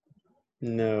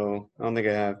 No, I don't think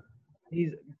I have.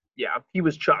 He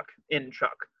was Chuck in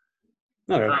Chuck.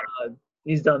 Okay.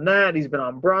 He's done that. He's been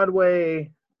on Broadway.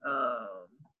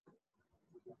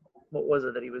 What was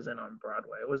it that he was in on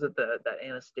Broadway? Was it that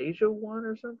Anastasia one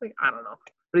or something? I don't know.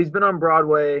 But he's been on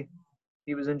Broadway.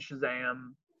 He was in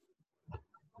Shazam.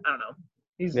 I don't know.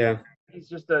 He's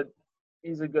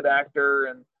a good actor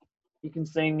and he can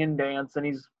sing and dance and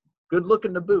he's good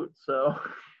looking to boot. So,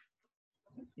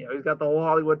 he's got the whole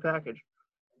Hollywood package.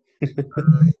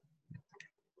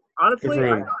 Honestly,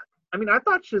 I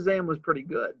thought Shazam was pretty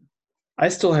good. I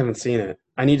still haven't seen it.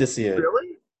 I need to see it.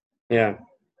 Really? Yeah.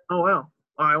 Oh wow.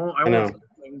 I won't see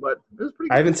anything, but it was pretty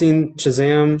good. I haven't seen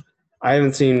Shazam. I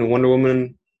haven't seen Wonder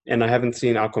Woman, and I haven't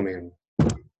seen Aquaman.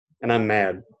 And I'm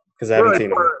mad because I haven't seen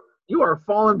them. You are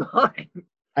falling behind.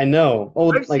 I know.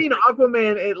 I've seen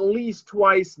Aquaman at least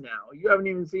twice now. You haven't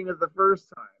even seen it the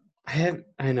first time.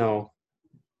 I know.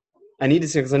 I need to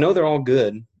see it because I know they're all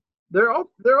good. They're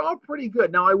all pretty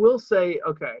good. Now I will say,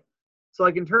 okay, so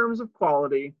like in terms of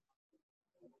quality,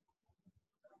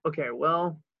 okay,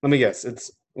 well. Let me guess. It's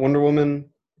Wonder Woman,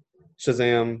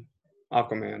 Shazam,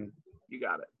 Aquaman. You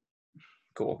got it.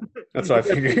 Cool. That's what I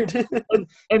figured.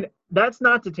 and that's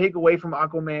not to take away from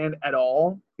Aquaman at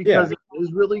all, because it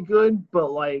is really good,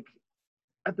 but like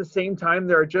at the same time,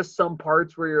 there are just some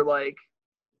parts where you're like,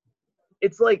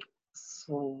 it's like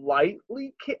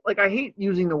slightly, like I hate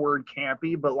using the word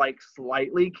campy, but like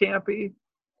slightly campy.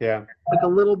 Yeah. Like a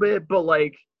little bit, but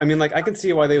like. I mean, like I can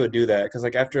see why they would do that, because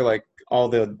like after like all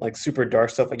the like super dark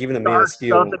stuff, like even the Man of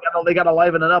Steel. They gotta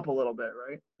liven it up a little bit,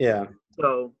 right? Yeah.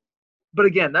 So. But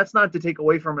again, that's not to take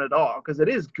away from it at all, because it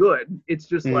is good. It's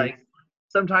just like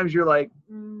sometimes you're like,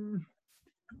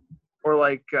 or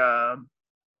like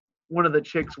one of the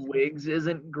chicks' wigs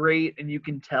isn't great, and you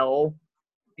can tell,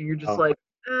 and you're just Oh, like,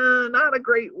 not a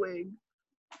great wig.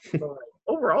 But like,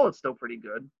 overall, it's still pretty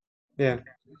good. yeah.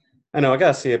 I know, I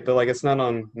gotta see it, but like it's not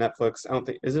on Netflix. I don't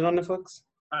think, is it on Netflix?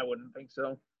 I wouldn't think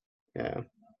so. Yeah. If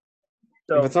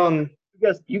So it's on,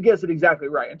 you guess it exactly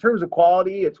right. In terms of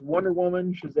quality, it's Wonder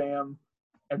Woman, Shazam,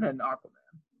 and then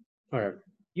Aquaman. all right.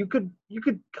 You could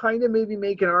kind of maybe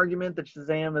make an argument that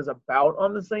Shazam is about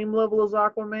on the same level as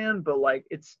Aquaman, but like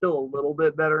it's still a little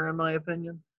bit better in my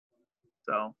opinion.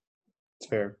 So, It's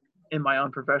fair. in my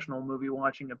unprofessional movie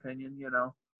watching opinion, you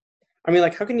know. I mean,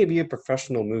 like, how can you be a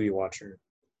professional movie watcher?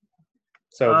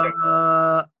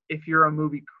 So, If you're a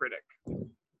movie critic, yeah,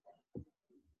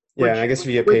 which and I guess if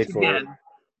you get paid for it,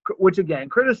 which again,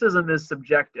 criticism is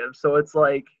subjective. So it's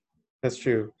like, that's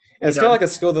true. And you it's kind of know, like a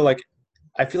skill that, like,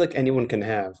 I feel like anyone can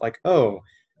have. Like, oh,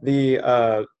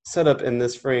 the setup in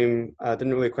this frame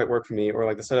didn't really quite work for me, or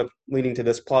like the setup leading to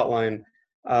this plot line,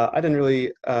 I didn't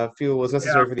really feel was yeah,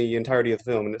 necessary for the entirety of the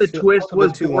film, and the it felt twist a bit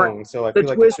was too boring. long. So I The feel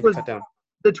like it twist should be was cut down.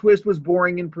 the twist was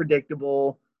boring and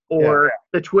predictable, Yeah, or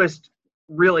the twist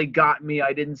really got me.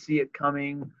 I didn't see it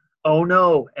coming. Oh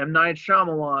no, M. Night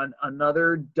Shyamalan,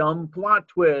 another dumb plot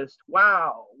twist.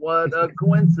 Wow, what a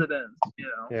coincidence. You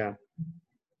know, yeah,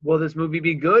 will this movie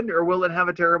be good or will it have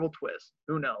a terrible twist?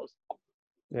 Who knows?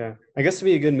 yeah. I guess to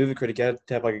be a good movie critic, you have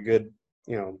to have like a good,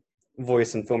 you know,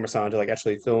 voice and film or sound to like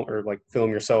actually film or like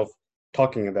film yourself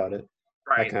talking about it,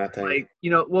 that Right. kind of thing. Like,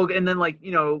 well, and then like,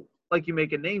 like you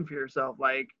make a name for yourself,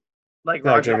 like Yeah, like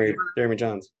Roger Ebert. Jeremy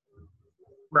Johns.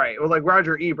 Right. Or like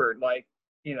Roger Ebert, like,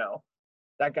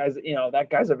 that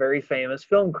guy's a very famous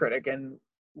film critic. And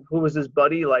who was his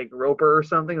buddy? Like Roper or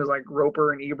something? It was like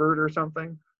Roper and Ebert or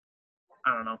something.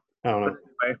 I don't know. I don't But know.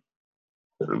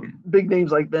 anyway, big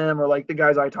names like them, or like the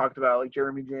guys I talked about, like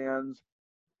Jeremy Jans,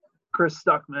 Chris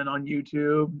Stuckman on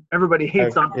YouTube. I've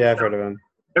heard of him.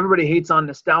 Everybody hates on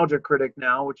Nostalgia Critic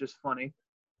now, which is funny.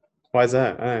 Why is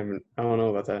that? I don't know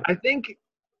about that. I think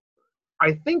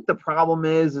the problem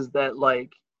is that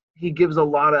like he gives a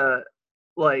lot of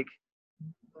like,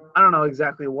 I don't know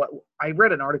exactly what. I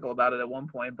read an article about it at one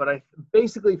point, but I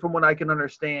basically, from what I can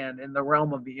understand in the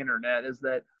realm of the internet, is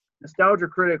that Nostalgia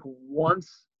Critic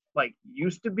once like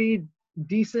used to be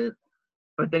decent,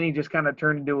 but then he just kind of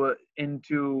turned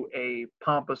into a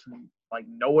pompous and like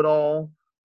know-it-all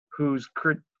whose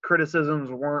criticisms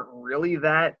weren't really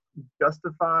that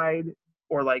justified,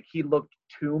 or like he looked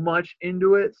too much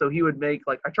into it. So he would make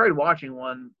like, I tried watching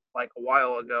one like a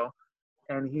while ago,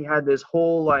 and he had this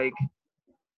whole like,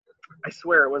 I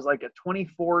swear it was like a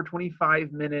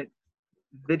 25 minute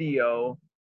video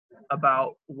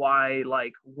about why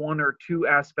like one or two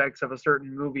aspects of a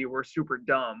certain movie were super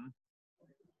dumb.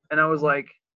 And I was like,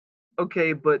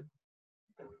 okay, but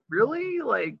really?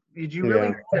 Like, did you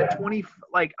really Yeah, 20,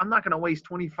 like, I'm not going to waste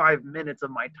 25 minutes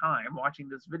of my time watching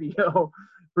this video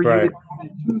for you to right, tell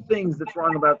me two things that's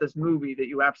wrong about this movie that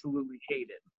you absolutely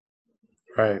hated.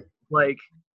 right. Like,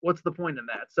 what's the point in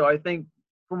that? So I think,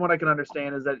 from what I can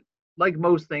understand, is that like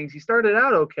most things, he started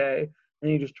out okay,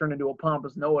 and he just turned into a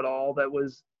pompous know-it-all that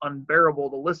was unbearable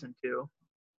to listen to,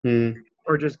 Hmm.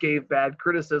 or just gave bad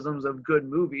criticisms of good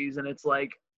movies. And it's like,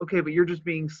 okay, but you're just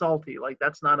being salty. Like,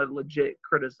 that's not a legit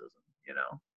criticism, you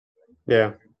know?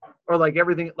 Yeah, Or like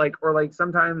everything, like, or like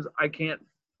sometimes I can't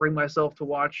bring myself to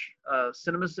watch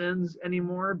CinemaSins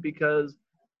anymore because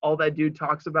all that dude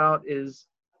talks about is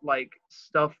like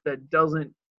stuff that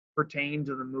doesn't pertain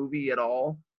to the movie at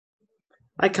all.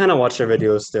 I kind of watch their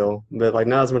videos still, but like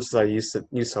not as much as I used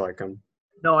to like them.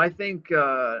 No, I think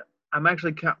I'm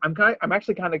actually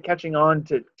kind of catching on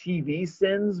to TV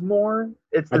sins more.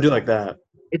 I do like that.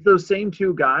 It's those same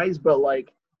two guys, but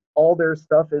like all their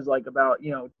stuff is like about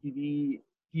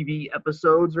TV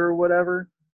episodes or whatever,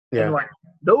 and Yeah, like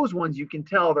those ones you can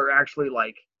tell they're actually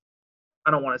like,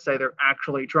 I don't want to say they're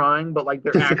actually trying, but like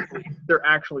they're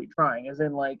actually trying, as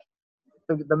in like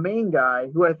the main guy,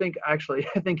 who I think actually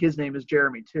I think his name is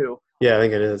Jeremy too. yeah, I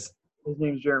think it is. His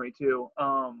name's Jeremy too.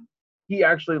 He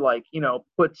actually like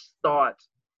puts thought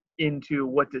into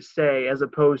what to say, as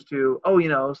opposed to,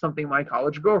 oh, something my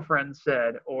college girlfriend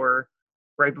said, or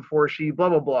right before she blah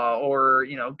blah blah, or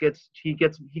he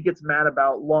gets mad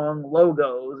about long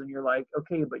logos, and you're like,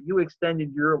 okay, but you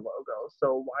extended your logo,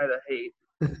 so why the hate?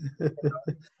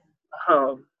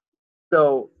 um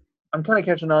so I'm kind of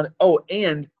catching on. Oh,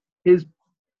 and his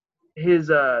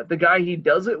the guy he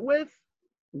does it with,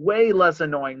 way less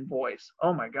annoying voice.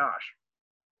 Oh my gosh.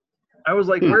 I was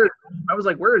like, Hmm.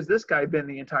 where has this guy been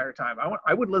the entire time?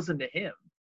 I would listen to him.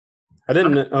 I I'm,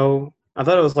 didn't know. I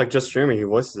thought it was like just Jeremy who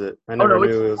voices it. I oh never no,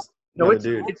 knew it was no, another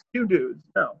dude. it's two dudes.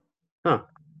 No, Huh.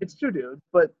 it's two dudes.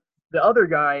 But the other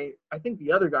guy, I think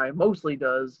the other guy mostly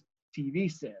does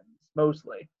TV sins,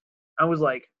 mostly. I was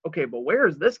like, okay, but where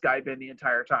has this guy been the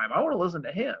entire time? I want to listen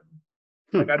to him.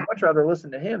 Hmm. Like, I'd much rather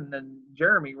listen to him than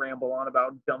Jeremy ramble on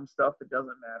about dumb stuff that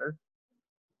doesn't matter,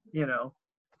 you know.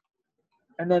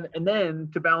 And then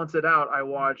to balance it out, I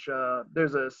watch.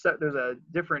 There's a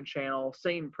different channel,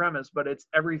 same premise, but it's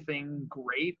everything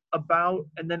great about,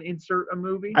 and then insert a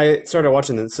movie. I started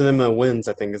watching the Cinema Wins,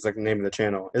 I think is like the name of the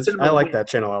channel. I Cinema like Win. that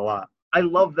channel a lot. I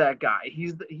love that guy.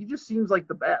 He just seems like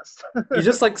the best. He's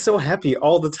just like so happy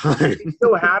all the time. He's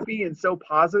so happy and so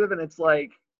positive, and it's like,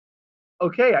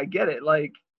 okay, I get it.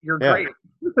 Like, you're Yeah. great,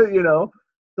 you know.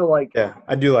 So like, Yeah,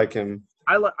 I do like him.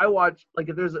 I watch, like,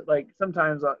 if there's like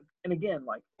sometimes and again,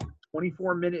 like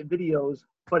 24-minute videos,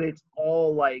 but it's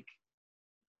all like,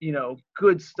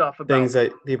 good stuff about Things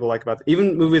that people like about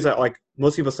even movies that like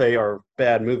most people say are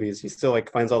bad movies. He still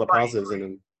like finds all the Right. positives in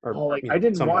them, or Oh, like, you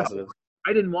know, some I positives.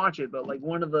 didn't watch it, but like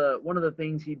one of the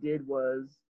things he did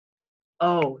was,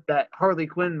 that Harley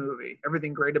Quinn movie,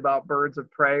 Everything Great About Birds of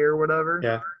Prey or whatever.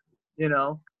 Yeah, You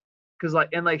know, because like,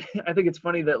 and like, I think it's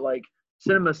funny that like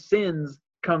Cinema Sins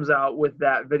comes out with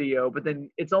that video, but then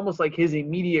it's almost like his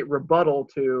immediate rebuttal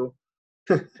to,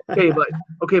 okay,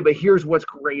 but here's what's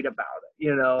great about it,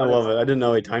 I and love it. I didn't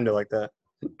know he timed it like that.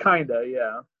 it's kinda,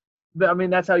 yeah. But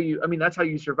that's how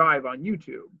you survive on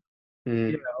YouTube.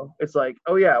 Mm, It's like,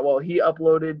 oh yeah, well, he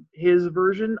uploaded his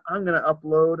version, I'm gonna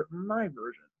upload my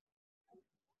version.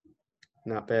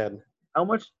 not bad.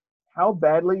 How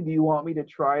badly do you want me to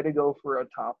try to go for a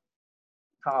top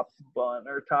bun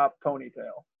or top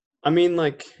ponytail? I mean,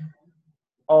 like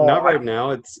Oh, not right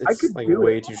now. It's I could like do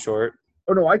way it. too short.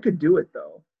 Oh no, I could do it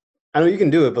though. I know you can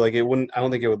do it, but like it wouldn't. I don't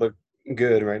think it would look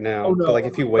good right Oh now. But no, like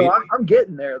if you no, wait, I'm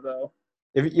getting there though.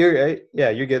 if you're yeah,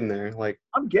 you're getting there. Like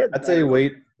I'm getting I'd say there.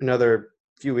 wait another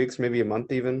few weeks, maybe a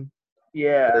month even. But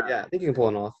Yeah. yeah, I think you can pull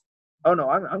it off. Oh no,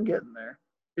 I'm getting there.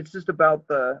 It's just about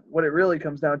what it really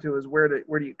comes down to is where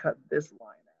do you cut this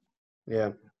line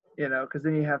Yeah, at? Because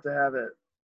then you have to have it,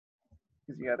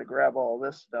 because you got to grab all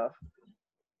this stuff,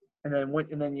 and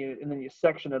then you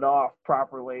section it off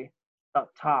properly up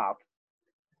top,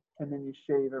 and then you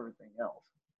shave everything else.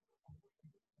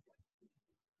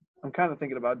 I'm kind of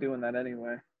thinking about doing that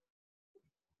anyway,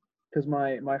 because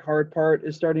my hard part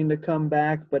is starting to come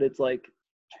back, but it's like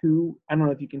too. I don't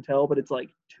know if you can tell, but it's like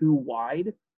too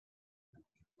wide.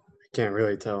 I can't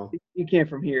really tell. You can't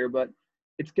from here, but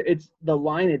it's the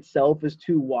line itself is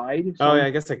too wide. So Oh yeah, I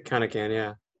guess I kind of can.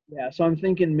 Yeah. yeah, so I'm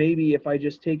thinking maybe if I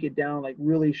just take it down like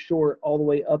really short all the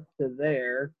way up to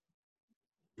there,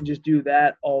 and just do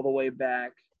that all the way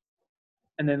back,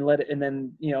 and then let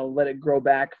it grow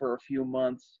back for a few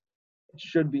months. It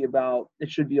should be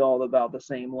all about the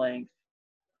same length,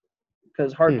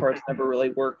 because hard parts never really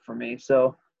work for me.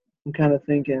 So I'm kind of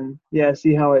thinking, yeah,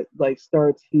 see how it like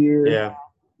starts here, Yeah.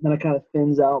 then it kind of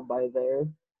thins out by there.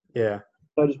 Yeah.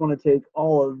 So I just want to take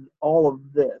all of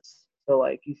this. So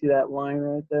like you see that line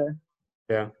right there?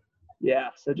 Yeah. Yeah.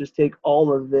 So just take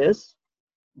all of this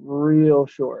real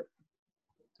short.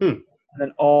 And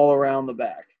then all around the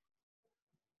back.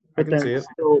 I can see it.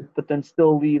 But then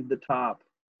still leave the top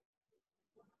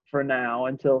for now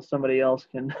until somebody else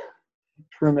can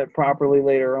trim it properly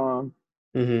later on.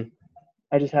 Mm-hmm.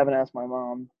 I just haven't asked my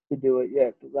mom to do it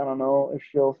yet, because I don't know if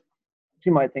she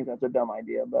might think that's a dumb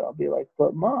idea, but I'll be like,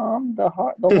 but mom, the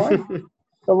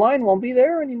line won't be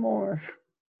there anymore.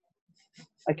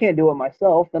 I can't do it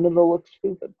myself, then it'll look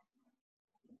stupid.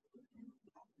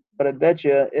 But I bet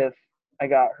you if I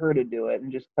got her to do it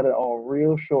and just cut it all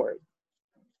real short,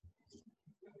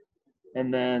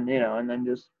 and then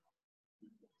just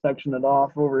section it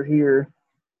off over here,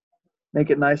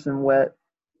 make it nice and wet,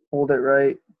 hold it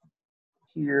right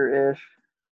here-ish.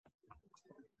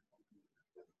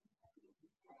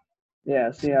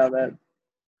 Yeah, see how that,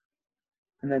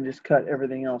 and then just cut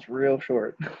everything else real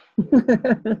short.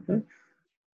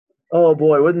 Oh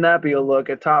boy, wouldn't that be a look?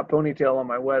 A top ponytail on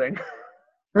my wedding.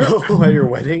 Oh, at your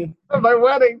wedding? My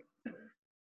wedding.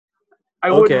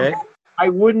 I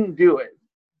wouldn't do it.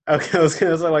 Okay, I was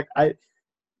gonna say like I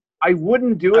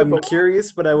wouldn't do it. I'm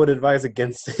curious, but I would advise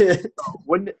against it.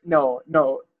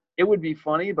 No. It would be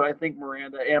funny, but I think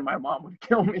Miranda and my mom would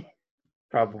kill me.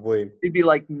 Probably. They'd be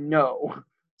like, no,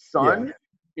 son.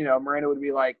 Yeah. Miranda would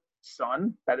be like,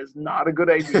 son, that is not a good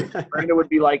idea. Miranda would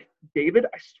be like, David,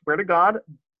 I swear to God,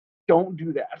 don't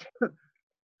do that.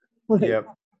 Yep.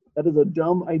 That is a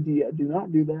dumb idea. Do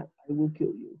not do that. I will kill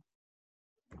you.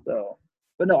 So,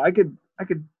 but no, I could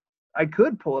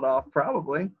pull it off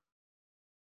probably.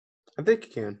 I think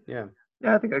you can. Yeah.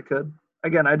 Yeah, I think I could.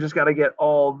 Again, I just got to get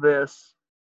all this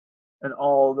and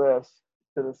all this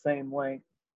to the same length.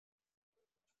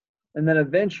 And then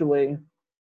eventually,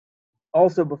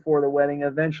 also before the wedding,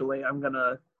 eventually I'm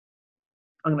gonna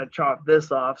chop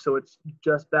this off so it's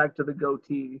just back to the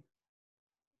goatee.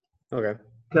 Okay.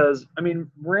 Because I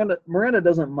mean, Miranda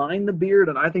doesn't mind the beard,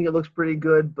 and I think it looks pretty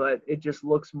good, but it just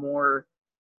looks more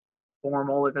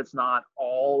formal if it's not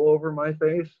all over my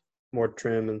face. More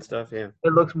trim and stuff. Yeah.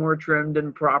 It looks more trimmed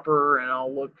and proper, and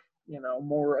I'll look,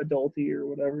 more adulty or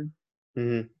whatever.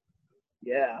 Hmm.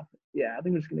 Yeah, yeah.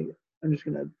 I'm just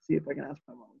gonna see if I can ask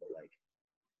my mom to like,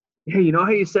 hey, you know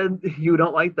how you said you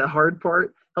don't like the hard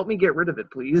part? Help me get rid of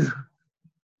it, please.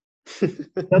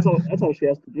 That's all. That's all she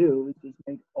has to do is just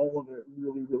make all of it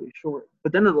really, really short.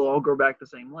 But then it'll all grow back the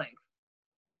same length.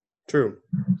 True.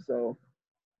 So,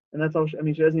 and that's all. I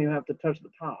mean, she doesn't even have to touch the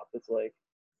top. It's like,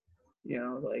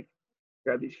 like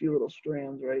grab these few little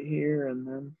strands right here, and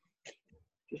then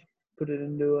just put it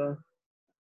into a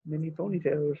mini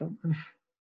ponytail or something.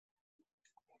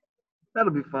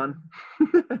 That'll be fun.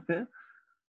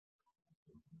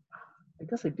 I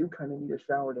guess I do kind of need a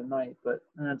shower tonight, but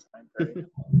that's 9:30.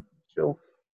 She'll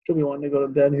be wanting to go to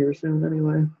bed here soon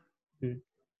anyway.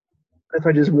 If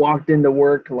I just walked into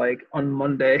work like on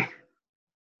Monday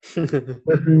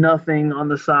with nothing on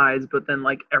the sides, but then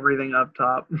like everything up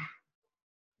top.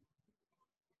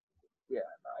 Yeah,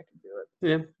 no, I can do it.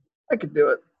 Yeah. I could do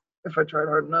it if I tried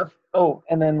hard enough. Oh,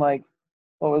 and then like,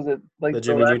 what was it? Like The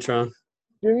Jimmy Neutron.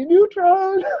 Jimmy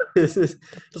Neutron. Just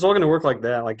walking to work like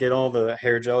that, like get all the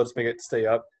hair gel, just make it stay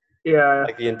up Yeah,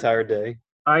 like the entire day.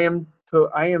 I am.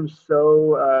 I am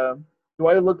so. Do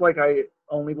I look like I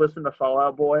only listen to Fall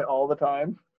Out Boy all the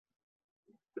time?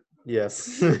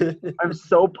 Yes. I'm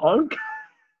so punk.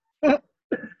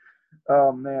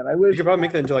 Oh man, I You wish could probably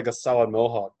make that into like a solid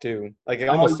mohawk too. Like it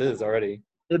almost is already.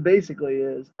 it basically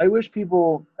is. I wish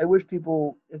people.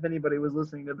 If anybody was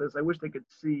listening to this, I wish they could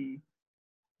see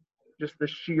just the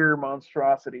sheer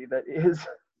monstrosity that is.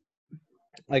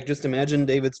 Like just imagine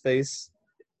David's face,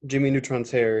 Jimmy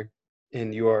Neutron's hair,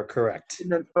 and you are correct.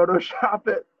 And then Photoshop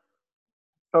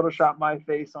my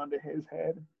face onto his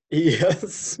head.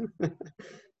 Yes.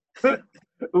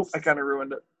 Oop, I kind of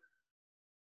ruined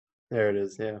There it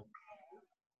is, yeah.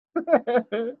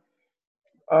 it.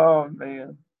 Oh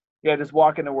man. Yeah, just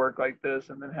walk into work like this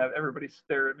and then have everybody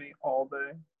stare at me all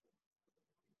day.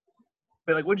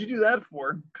 Be like, what'd you do that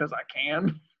for? Because I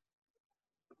can.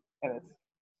 And it's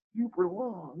super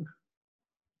long.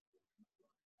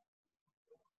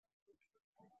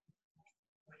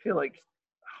 I feel like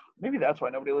maybe that's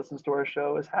why nobody listens to our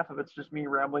show, is half of it's just me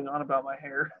rambling on about my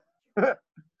hair.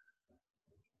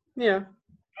 Yeah.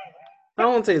 I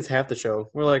don't want to say it's half the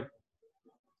show. We're like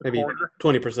maybe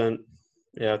 20%.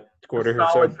 Yeah, quarter a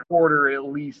solid or so. quarter at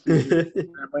least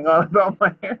rambling on about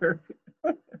my hair.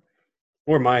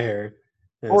 Or my hair.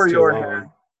 Yeah, Or it's too your long. hair.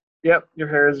 Yep, your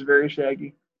hair is very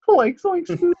shaggy. Like,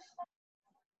 It's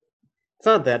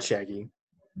not that shaggy.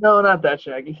 No, not that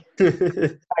shaggy.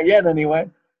 Not yet, anyway.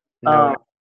 No.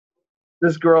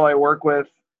 This girl I work with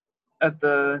at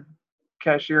the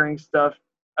cashiering stuff,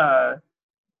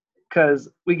 because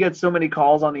we get so many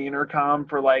calls on the intercom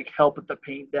for like help at the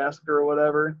paint desk or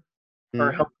whatever, or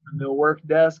help at the millwork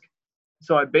desk.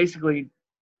 So I basically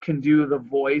can do the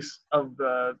voice of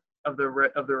the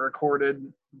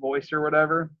recorded voice or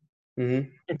whatever. Mm-hmm.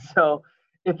 And so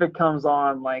if it comes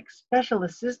on like special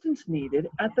assistance needed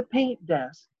at the paint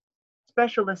desk,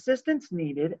 special assistance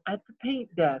needed at the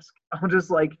paint desk, I'll just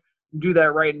like do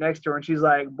that right next to her, and she's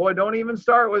like, boy, don't even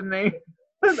start with me.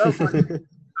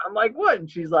 I'm like, what? And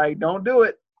she's like, don't do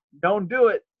it,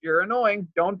 you're annoying,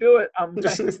 don't do it. I'm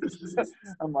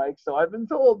like, so I've been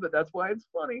told, but that's why it's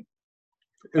funny.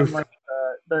 And like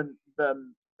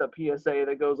the PSA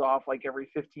that goes off like every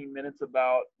 15 minutes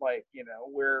about like,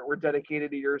 we're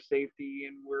dedicated to your safety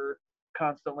and we're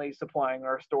constantly supplying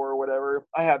our store or whatever.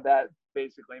 I have that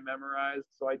basically memorized,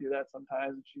 so I do that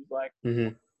sometimes. And she's like,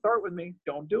 start with me,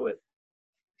 don't do it.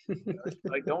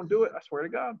 Like, don't do it. I swear to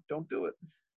God, don't do it.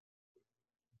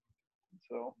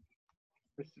 So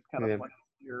this is kind of funny,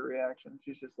 your reaction.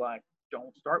 She's just like,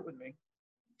 don't start with me.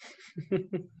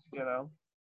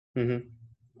 Mm-hmm.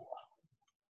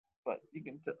 But you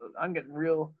can. I'm getting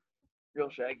real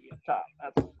shaggy on top.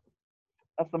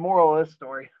 That's the moral of this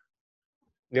story.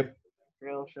 Yep.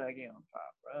 Real shaggy on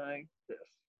top, like this.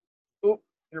 Oh,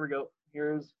 here we go.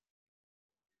 Here's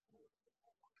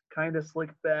kind of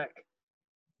slicked back.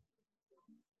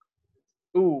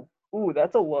 Ooh,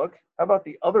 that's a look. How about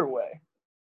the other way?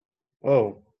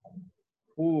 Whoa.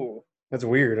 Ooh. That's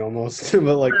weird almost.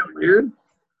 But like, isn't that weird?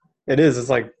 It is. It's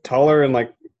like taller and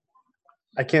like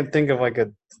I can't think of like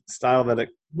a style that it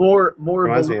more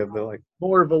reminds me of, but like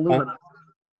more voluminous.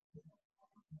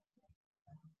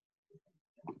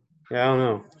 Yeah, I don't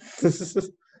know.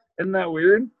 Isn't that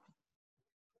weird?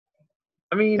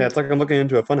 I Yeah, mean, it's like I'm looking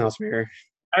into a funhouse mirror.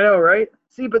 I know, right?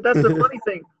 See, but that's the funny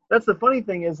thing. That's the funny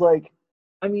thing is like,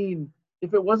 I mean,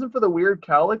 if it wasn't for the weird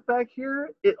cowlick back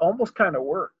here, it almost kind of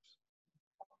works.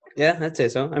 Yeah, I'd say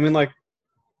so. I mean, like,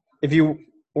 if you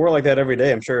were like that every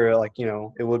day, I'm sure, like,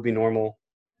 it would be normal.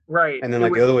 Right. And then,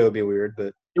 like, the other way would be weird,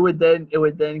 but It would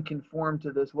then conform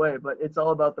to this way, but it's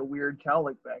all about the weird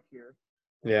cowlick back here.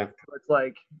 yeah. So it's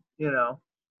like, you know,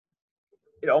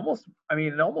 it almost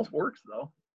works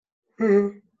though.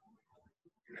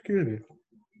 Excuse me.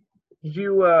 Did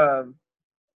you uh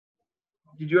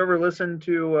did you ever listen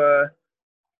to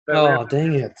that Oh,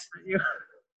 dang it. you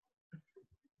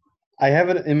I have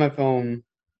it in my phone.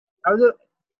 I was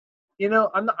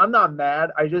I'm not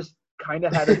mad. I just kind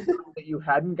of had a feeling that you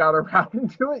hadn't got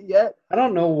around to it yet. I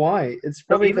don't know why. It's So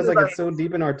probably even because, if like, it's so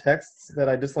deep in our texts that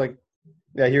I just, like,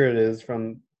 yeah, here it is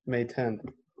from May 10th.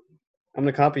 I'm going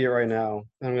to copy it right now.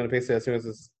 And I'm going to paste it as soon as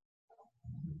this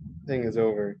thing is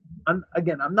over. I'm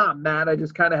not mad. I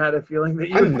just kind of had a feeling that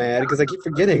you I'm mad because I keep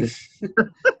forgetting.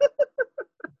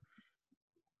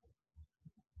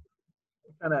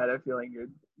 kind of had a feeling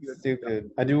you'd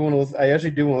Stupid. I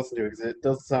actually do want to listen to it because it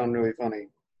does sound really funny.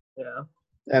 yeah.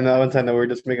 And that one time that we were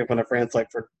just making fun of France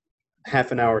like for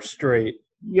half an hour straight.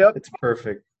 Yep. It's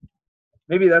perfect.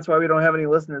 Maybe that's why we don't have any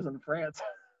listeners in France.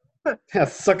 Yeah,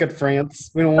 suck it,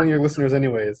 France. We don't want your listeners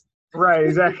anyways. Right,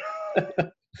 exactly.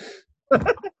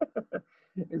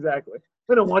 Exactly.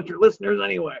 We don't want your listeners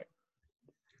anyway.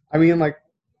 I mean, like,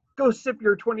 Go sip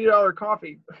your $20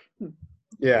 coffee.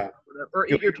 yeah. Or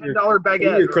eat your $10 Eat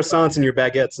baguette. your croissants and your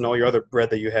baguettes and all your other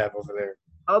bread that you have over there.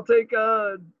 I'll take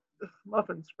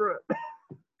muffin. Screw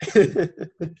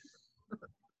it.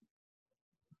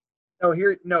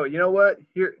 No, you know what?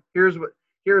 Here's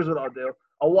what I'll do.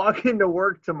 I'll walk into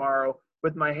work tomorrow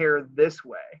with my hair this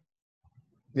way.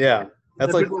 Yeah.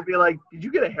 That's like, people will be like, "Did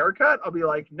you get a haircut?" I'll be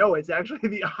like, "No, it's actually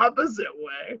the opposite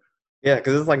way." yeah,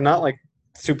 because it's like not like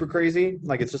super crazy.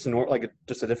 Like it's just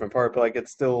just a different part, but like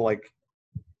it's still like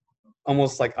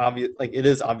almost like obvious. Like it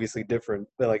is obviously different,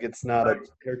 but like it's not a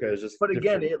haircut. It's just. But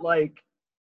again, different.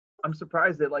 I'm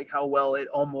surprised at like how well it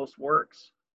almost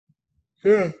works.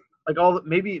 Yeah. Like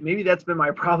maybe that's been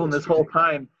my problem this whole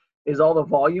time is all the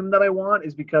volume that I want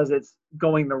is because it's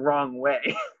going the wrong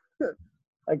way.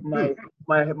 Like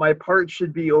my part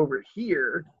should be over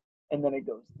here, and then it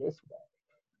goes this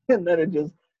way, and then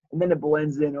it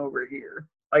blends in over here.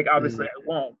 Like obviously I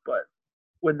won't, but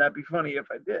wouldn't that be funny if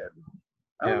I did?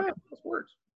 I don't know. This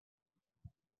works.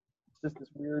 It's just this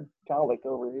weird cowlick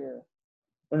over here,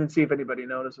 and then see if anybody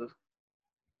notices.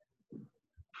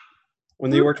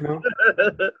 When do you work tomorrow?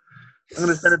 I'm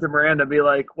gonna send it to Miranda and be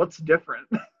like, "What's different?"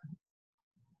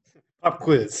 Pop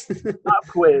quiz. Pop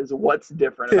quiz. What's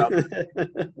different about this?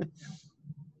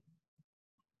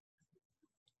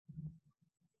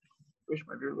 Wish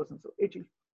my beard wasn't so itchy.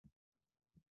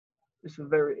 This is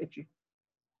very itchy.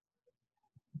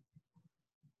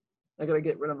 I gotta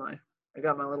get rid of I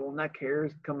got my little neck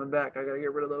hairs coming back. I gotta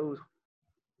get rid of those.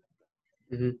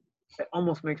 Mm-hmm. It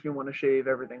almost makes me want to shave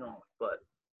everything off, but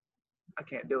I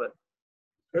can't do it.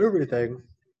 Everything.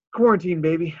 Quarantine,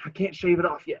 baby. I can't shave it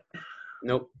off yet.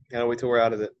 Nope. Gotta wait till we're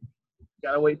out of it.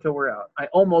 Gotta wait till we're out. I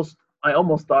almost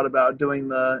thought about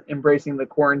embracing the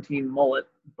quarantine mullet,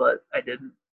 but I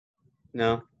didn't.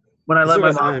 No. When I let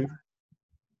my mom. Time.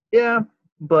 Yeah,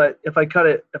 but if I cut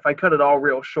it all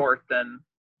real short, then.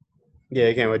 Yeah,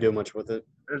 you can't really do much with it.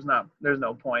 There's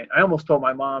no point. I almost told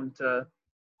my mom to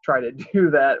try to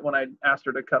do that when I asked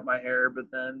her to cut my hair, but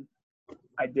then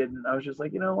I didn't. I was just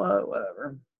like, you know what,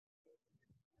 whatever.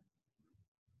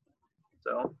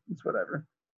 So it's whatever.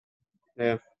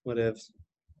 Yeah, whatevs.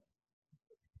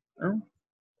 Well,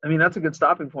 I mean, that's a good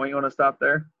stopping point. You want to stop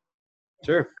there?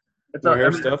 Sure. It's more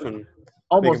hair stuff and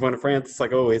almost making fun of France,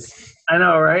 like always. I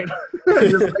know, right?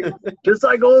 just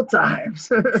like old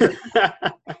times.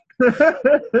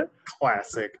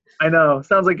 Classic. I know.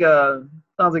 Sounds like a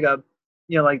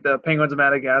like the Penguins of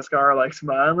Madagascar, like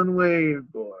smile and wave,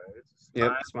 boys.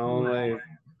 Yep, smile and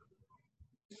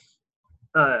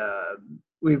wave.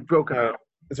 We've broken out.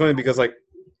 It's funny because like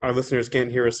our listeners can't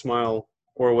hear us smile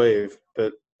or wave,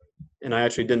 and I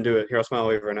actually didn't do it. Here, I'll smile and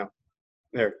wave right now.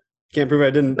 There. Can't prove I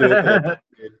didn't do it.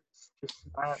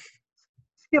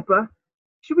 Skipper,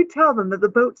 should we tell them that the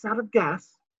boat's out of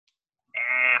gas?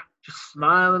 Just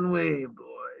smile and wave,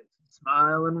 boys.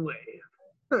 Smile and wave.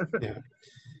 Yeah.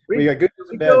 We got good news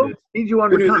and bad news. Need you on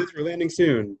good news is we're landing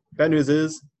soon. Bad news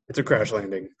is it's a crash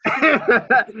landing.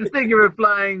 Thank you for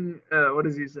flying. What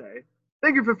does he say?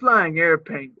 Thank you for flying, Air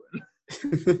Penguin.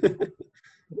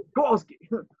 Kowalski.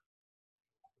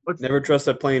 What's Never trust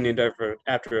a plane named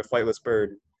after a flightless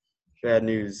bird. Bad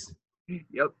news.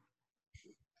 yep.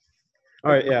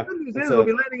 All right, yeah. Good news That's is we'll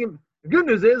be landing. Good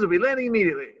news is we'll be landing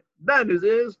immediately. Bad news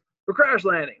is we're crash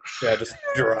landing. yeah, just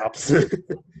drops.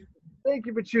 Thank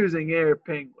you for choosing Air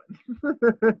Penguin.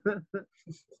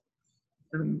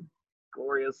 And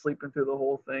Gloria's sleeping through the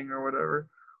whole thing or whatever.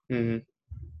 hmm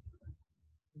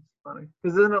It's funny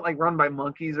because isn't it like run by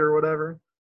monkeys or whatever?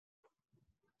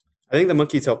 I think the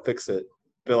monkeys help fix it,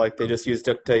 but like they just use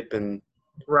duct tape and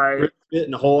Right. grit it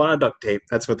and a whole lot of duct tape.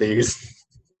 That's what they use.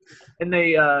 And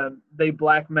they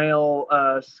blackmail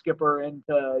Skipper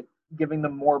into giving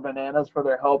them more bananas for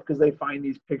their help because they find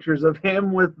these pictures of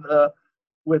him with the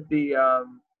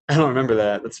I don't remember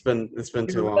that. It's been you too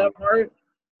remember long. that part?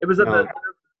 It was at No. the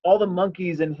all the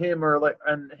monkeys and him are like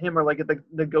at the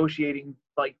negotiating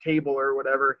like table or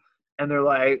whatever, and they're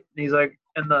like he's like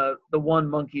and the one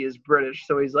monkey is British,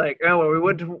 so he's like oh well, we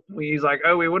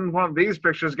wouldn't want these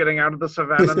pictures getting out of the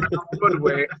savannah now, would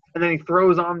we? And then he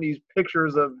throws on these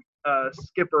pictures of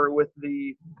Skipper with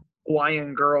the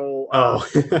Hawaiian girl Oh.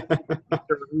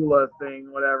 hula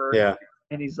thing whatever, yeah.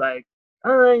 and he's like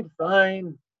all right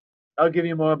fine, I'll give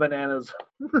you more bananas.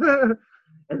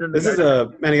 And then This is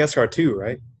Madagascar 2,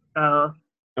 right?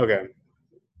 Okay.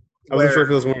 I wasn't sure if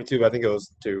it was 1 or 2, but I think it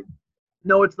was 2.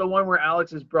 No, it's the one where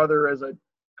Alex's brother is a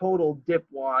total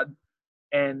dipwad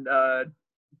and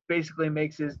basically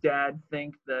makes his dad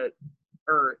think that,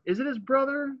 or is it his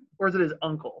brother or is it his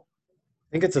uncle?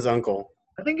 I think it's his uncle.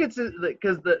 I think it's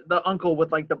because the uncle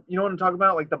with like you know what I'm talking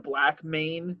about, like the black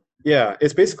mane. Yeah,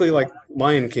 it's basically like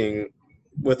Lion King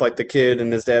with like the kid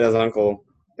and his dad as an uncle.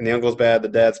 And the uncle's bad, the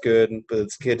dad's good, but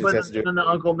his kid just But has to do then the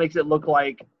uncle makes it look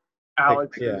like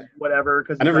Alex yeah. whatever.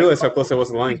 Because I never realized how close I was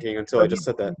to Lion King until I just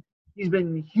said that. He's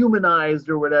been humanized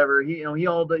or whatever. He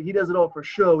does it all for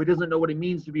show. He doesn't know what it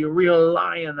means to be a real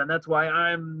lion, and that's why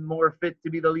I'm more fit to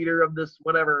be the leader of this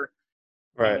whatever.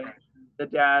 Right. And the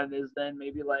dad is then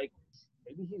maybe like,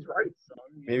 maybe he's right, son.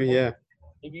 Maybe yeah.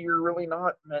 Maybe you're really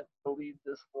not meant to lead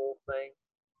this whole thing,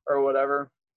 or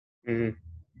whatever. Mm-hmm.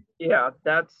 Yeah,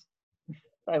 that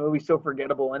movie's so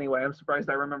forgettable. Anyway, I'm surprised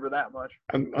I remember that much.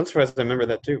 I'm surprised I remember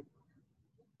that too.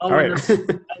 Oh, all right.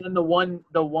 And then the one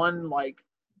like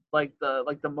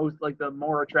the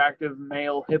more attractive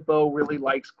male hippo really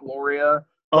likes Gloria.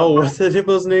 Oh, what's the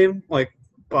hippo's name? Like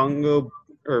Bongo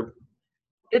or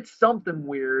it's something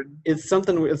weird. It's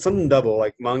something double,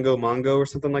 like Mongo or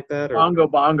something like that. Or Bongo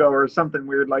Bongo or something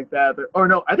weird like that. Or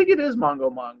no, I think it is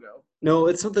Mongo Mongo. No,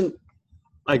 it's something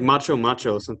like Macho,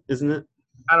 isn't it?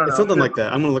 I don't know. It's something like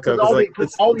that. I'm gonna look up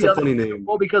because it's a funny name.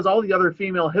 Well, because all the other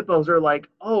female hippos are like,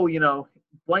 oh,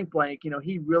 blank,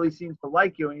 he really seems to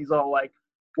like you, and he's all like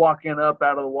walking up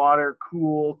out of the water,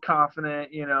 cool,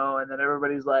 confident, and then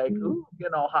everybody's like, ooh,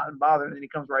 getting all hot and bothered, and then he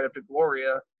comes right up to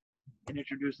Gloria and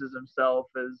introduces himself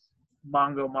as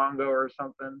Mongo or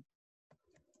something,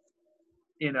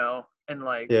 and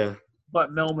like, yeah.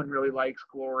 But Melman really likes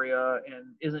Gloria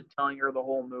and isn't telling her the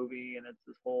whole movie, and it's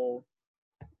this whole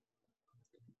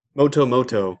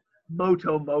Moto.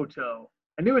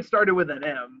 I knew it started with an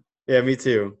M. Yeah, me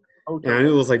too. Moto. And I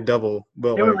knew it was like double.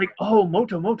 But they were like, oh,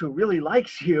 Moto really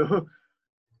likes you. And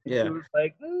yeah. he was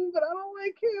like, but I don't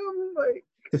like him. Like,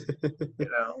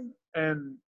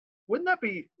 and wouldn't that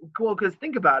be cool? Because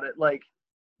think about it. Like,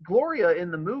 Gloria in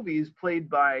the movies played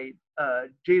by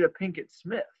Jada Pinkett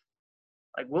Smith,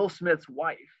 like Will Smith's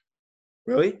wife.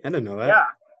 Really? I didn't know that. Yeah.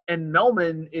 And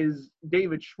Melman is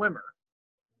David Schwimmer.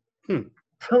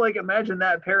 So, like, imagine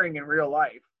that pairing in real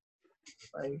life.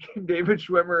 Like, David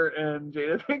Schwimmer and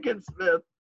Jada Pinkett Smith.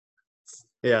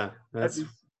 Yeah.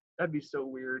 That'd be so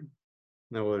weird.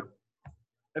 That would.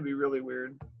 That'd be really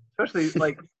weird. Especially,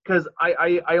 like, because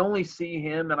I only see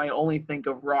him and I only think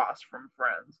of Ross from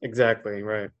Friends. Exactly,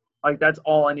 right. Like, that's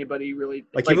all anybody really...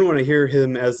 Like even when I hear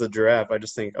him as the giraffe, I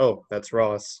just think, oh, that's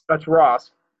Ross. That's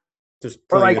Ross. Just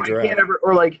playing a giraffe. I can't ever...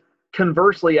 Or, like,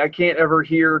 conversely, I can't ever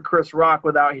hear Chris Rock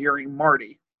without hearing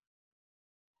Marty.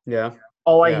 Yeah.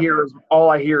 All I hear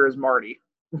is Marty.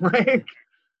 Like,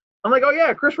 I'm like, oh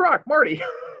yeah, Chris Rock, Marty.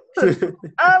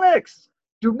 Alex,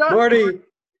 do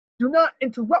not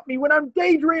interrupt me when I'm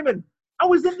daydreaming. I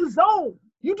was in the zone.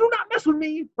 You do not mess with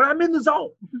me when I'm in the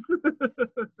zone.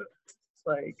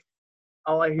 Like,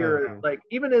 all I hear is like,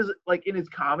 even as like in his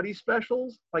comedy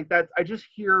specials, like that,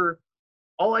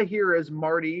 all I hear is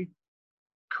Marty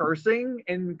cursing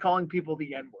and calling people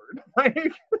the N-word.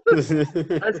 Like,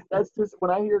 that's just,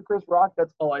 when I hear Chris Rock,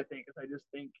 that's all I think. Is I just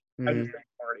think Marty.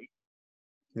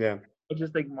 Yeah. I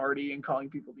just think Marty and calling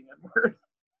people the N-word.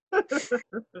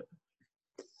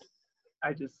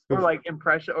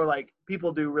 or like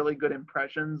people do really good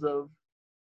impressions of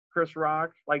Chris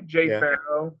Rock, like Jay Yeah.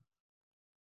 Farrow.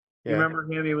 You Yeah. remember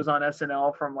him? He was on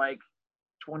SNL from like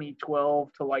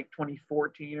 2012 to like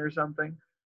 2014 or something.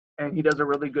 And he does a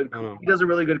really good I don't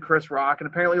know. Chris Rock. And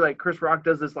apparently like Chris Rock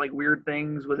does this like weird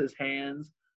things with his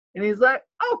hands. And he's like,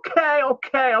 okay,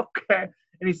 okay, okay.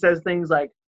 And he says things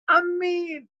like, I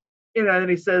mean, and then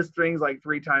he says things like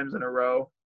 3 times in a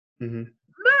row. Hmm.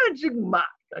 Magic Mike,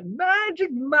 like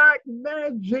Magic Mike,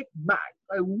 Magic Mike.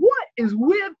 Like, what is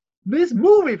with this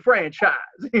movie franchise?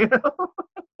 You know?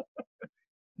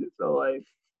 So like,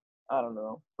 I don't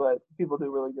know, but people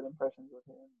do really good impressions with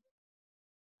him.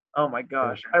 Oh my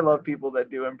gosh, I love people that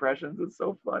do impressions. It's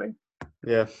so funny,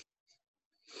 Yeah.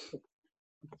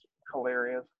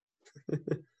 hilarious. I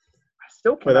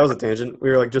still Wait, that cannot. was a tangent. We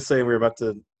were like just saying we were about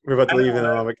to leave, and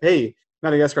I'm like, hey,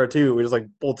 Madagascar 2. We just like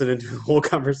bolted into the whole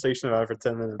conversation about it for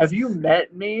 10 minutes. Have you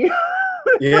met me?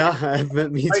 Yeah, I've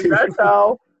met me Like too. that's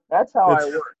how I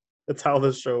work. That's how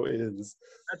this show is.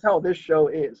 That's how this show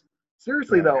is.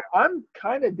 Seriously Yeah. though, I'm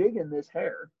kind of digging this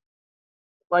hair.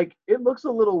 Like it looks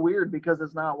a little weird because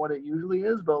it's not what it usually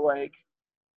is, but like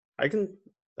I can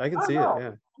I don't see know. it. Yeah.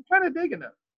 I'm kind of digging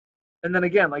it. And then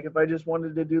again, like if I just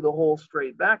wanted to do the whole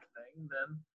straight back thing,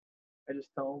 then I just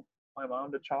tell my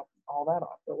mom to chop all that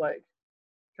off. But like,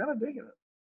 kind of digging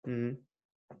it. Hmm.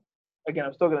 Again,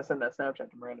 I'm still gonna send that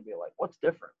Snapchat to Miranda and be like, "What's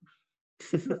different?"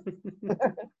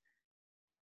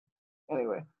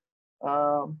 Anyway,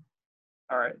 all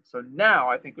right. So now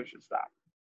I think we should stop.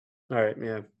 All right.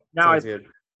 Yeah. Now Sounds good.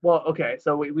 well, okay.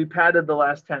 So we padded the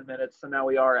last 10 minutes, so now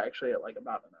we are actually at like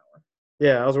about an hour.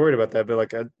 Yeah, I was worried about that, but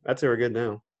like I'd say we're good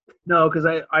now. No, because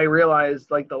I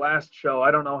realized like the last show,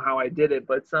 I don't know how I did it,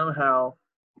 but somehow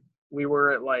we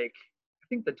were at like I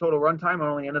think the total runtime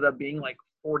only ended up being like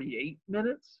 48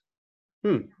 minutes.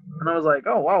 Hmm. And I was like,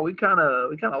 oh wow, we kind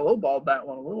of lowballed that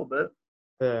one a little bit,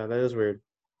 Yeah, that is weird.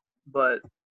 but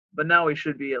now we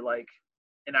should be at like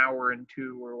an hour and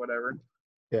 2 or whatever.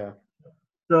 Yeah.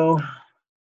 So,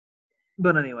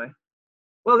 but anyway,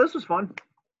 well, this was fun.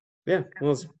 Yeah.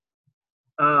 Well,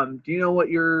 Do you know what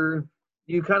you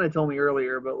kind of told me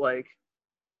earlier, but like,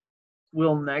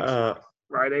 will next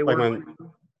Friday like work?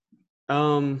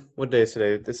 what day is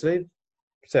today? Is today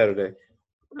Saturday?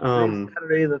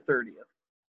 Saturday the 30th.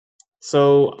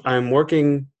 So I'm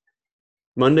working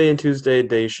Monday and Tuesday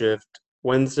day shift.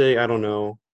 Wednesday, I don't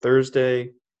know.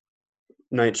 Thursday,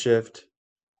 night shift.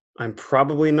 I'm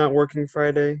probably not working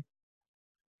Friday.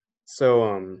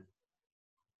 So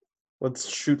let's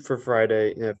shoot for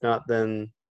Friday. And if not,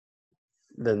 then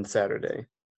Saturday.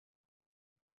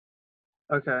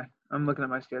 Okay, I'm looking at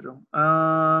my schedule.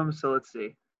 So let's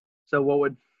see. So what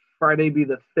would Friday be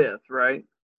the 5th, right?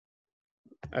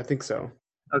 I think so.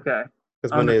 Okay.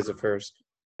 Because Monday is the first.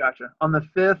 Gotcha. On the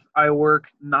 5th, I work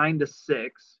 9 to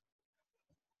 6.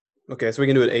 Okay, so we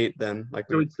can do it 8 then.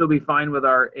 So we'd still be fine with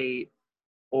our 8.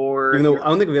 Or even though I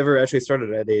don't think we've ever actually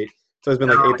started at 8. So it's been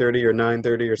like 8:30 or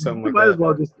 9:30 or something like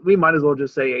that. We might as well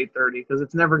just say 8:30 because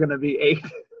it's never going to be 8.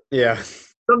 Yeah.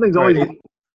 Something's always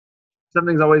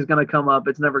going to come up.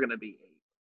 It's never going to be 8.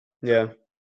 Yeah.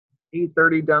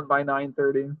 8:30 done by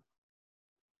 9:30.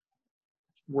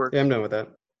 Works. Yeah, I'm done with that.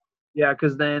 Yeah,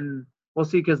 because then we'll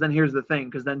see. Because then here's the thing.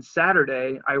 Because then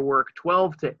Saturday I work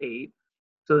 12 to 8.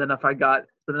 So then if I got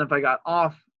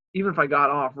off, even if I got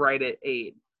off right at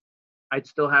 8, I'd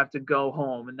still have to go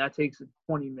home, and that takes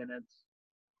 20 minutes.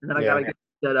 And then I gotta get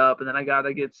set up, and then I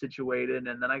gotta get situated,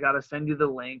 and then I gotta send you the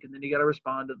link, and then you gotta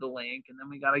respond to the link, and then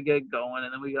we gotta get going,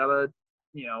 and then we gotta,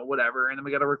 whatever, and then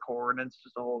we gotta record, and it's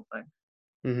just a whole thing.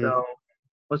 Mm-hmm. So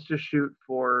let's just shoot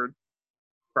for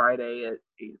Friday at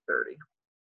 8:30.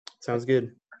 Sounds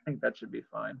good. I think that should be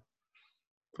fine.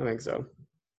 I think so.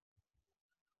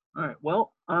 All right.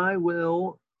 Well, I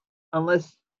will,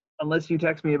 unless you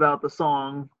text me about the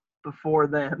song before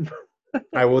then.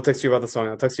 I will text you about the song.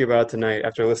 I'll text you about it tonight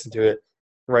after I listen to it,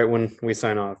 right when we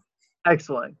sign off.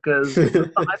 Excellent, because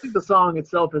I think the song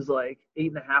itself is like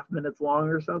 8.5 minutes long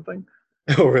or something.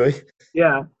 Oh, really?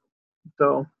 Yeah.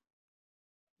 So.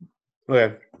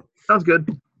 Okay. Sounds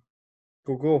good.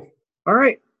 Cool. All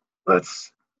right.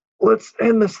 Let's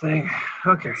end this thing.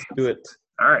 Okay. Let's do it.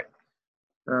 All right.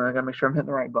 I gotta make sure I'm hitting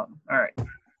the right button. All right.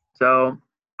 So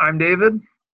I'm David.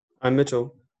 I'm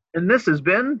Mitchell. And this has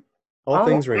been All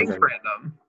Things Random.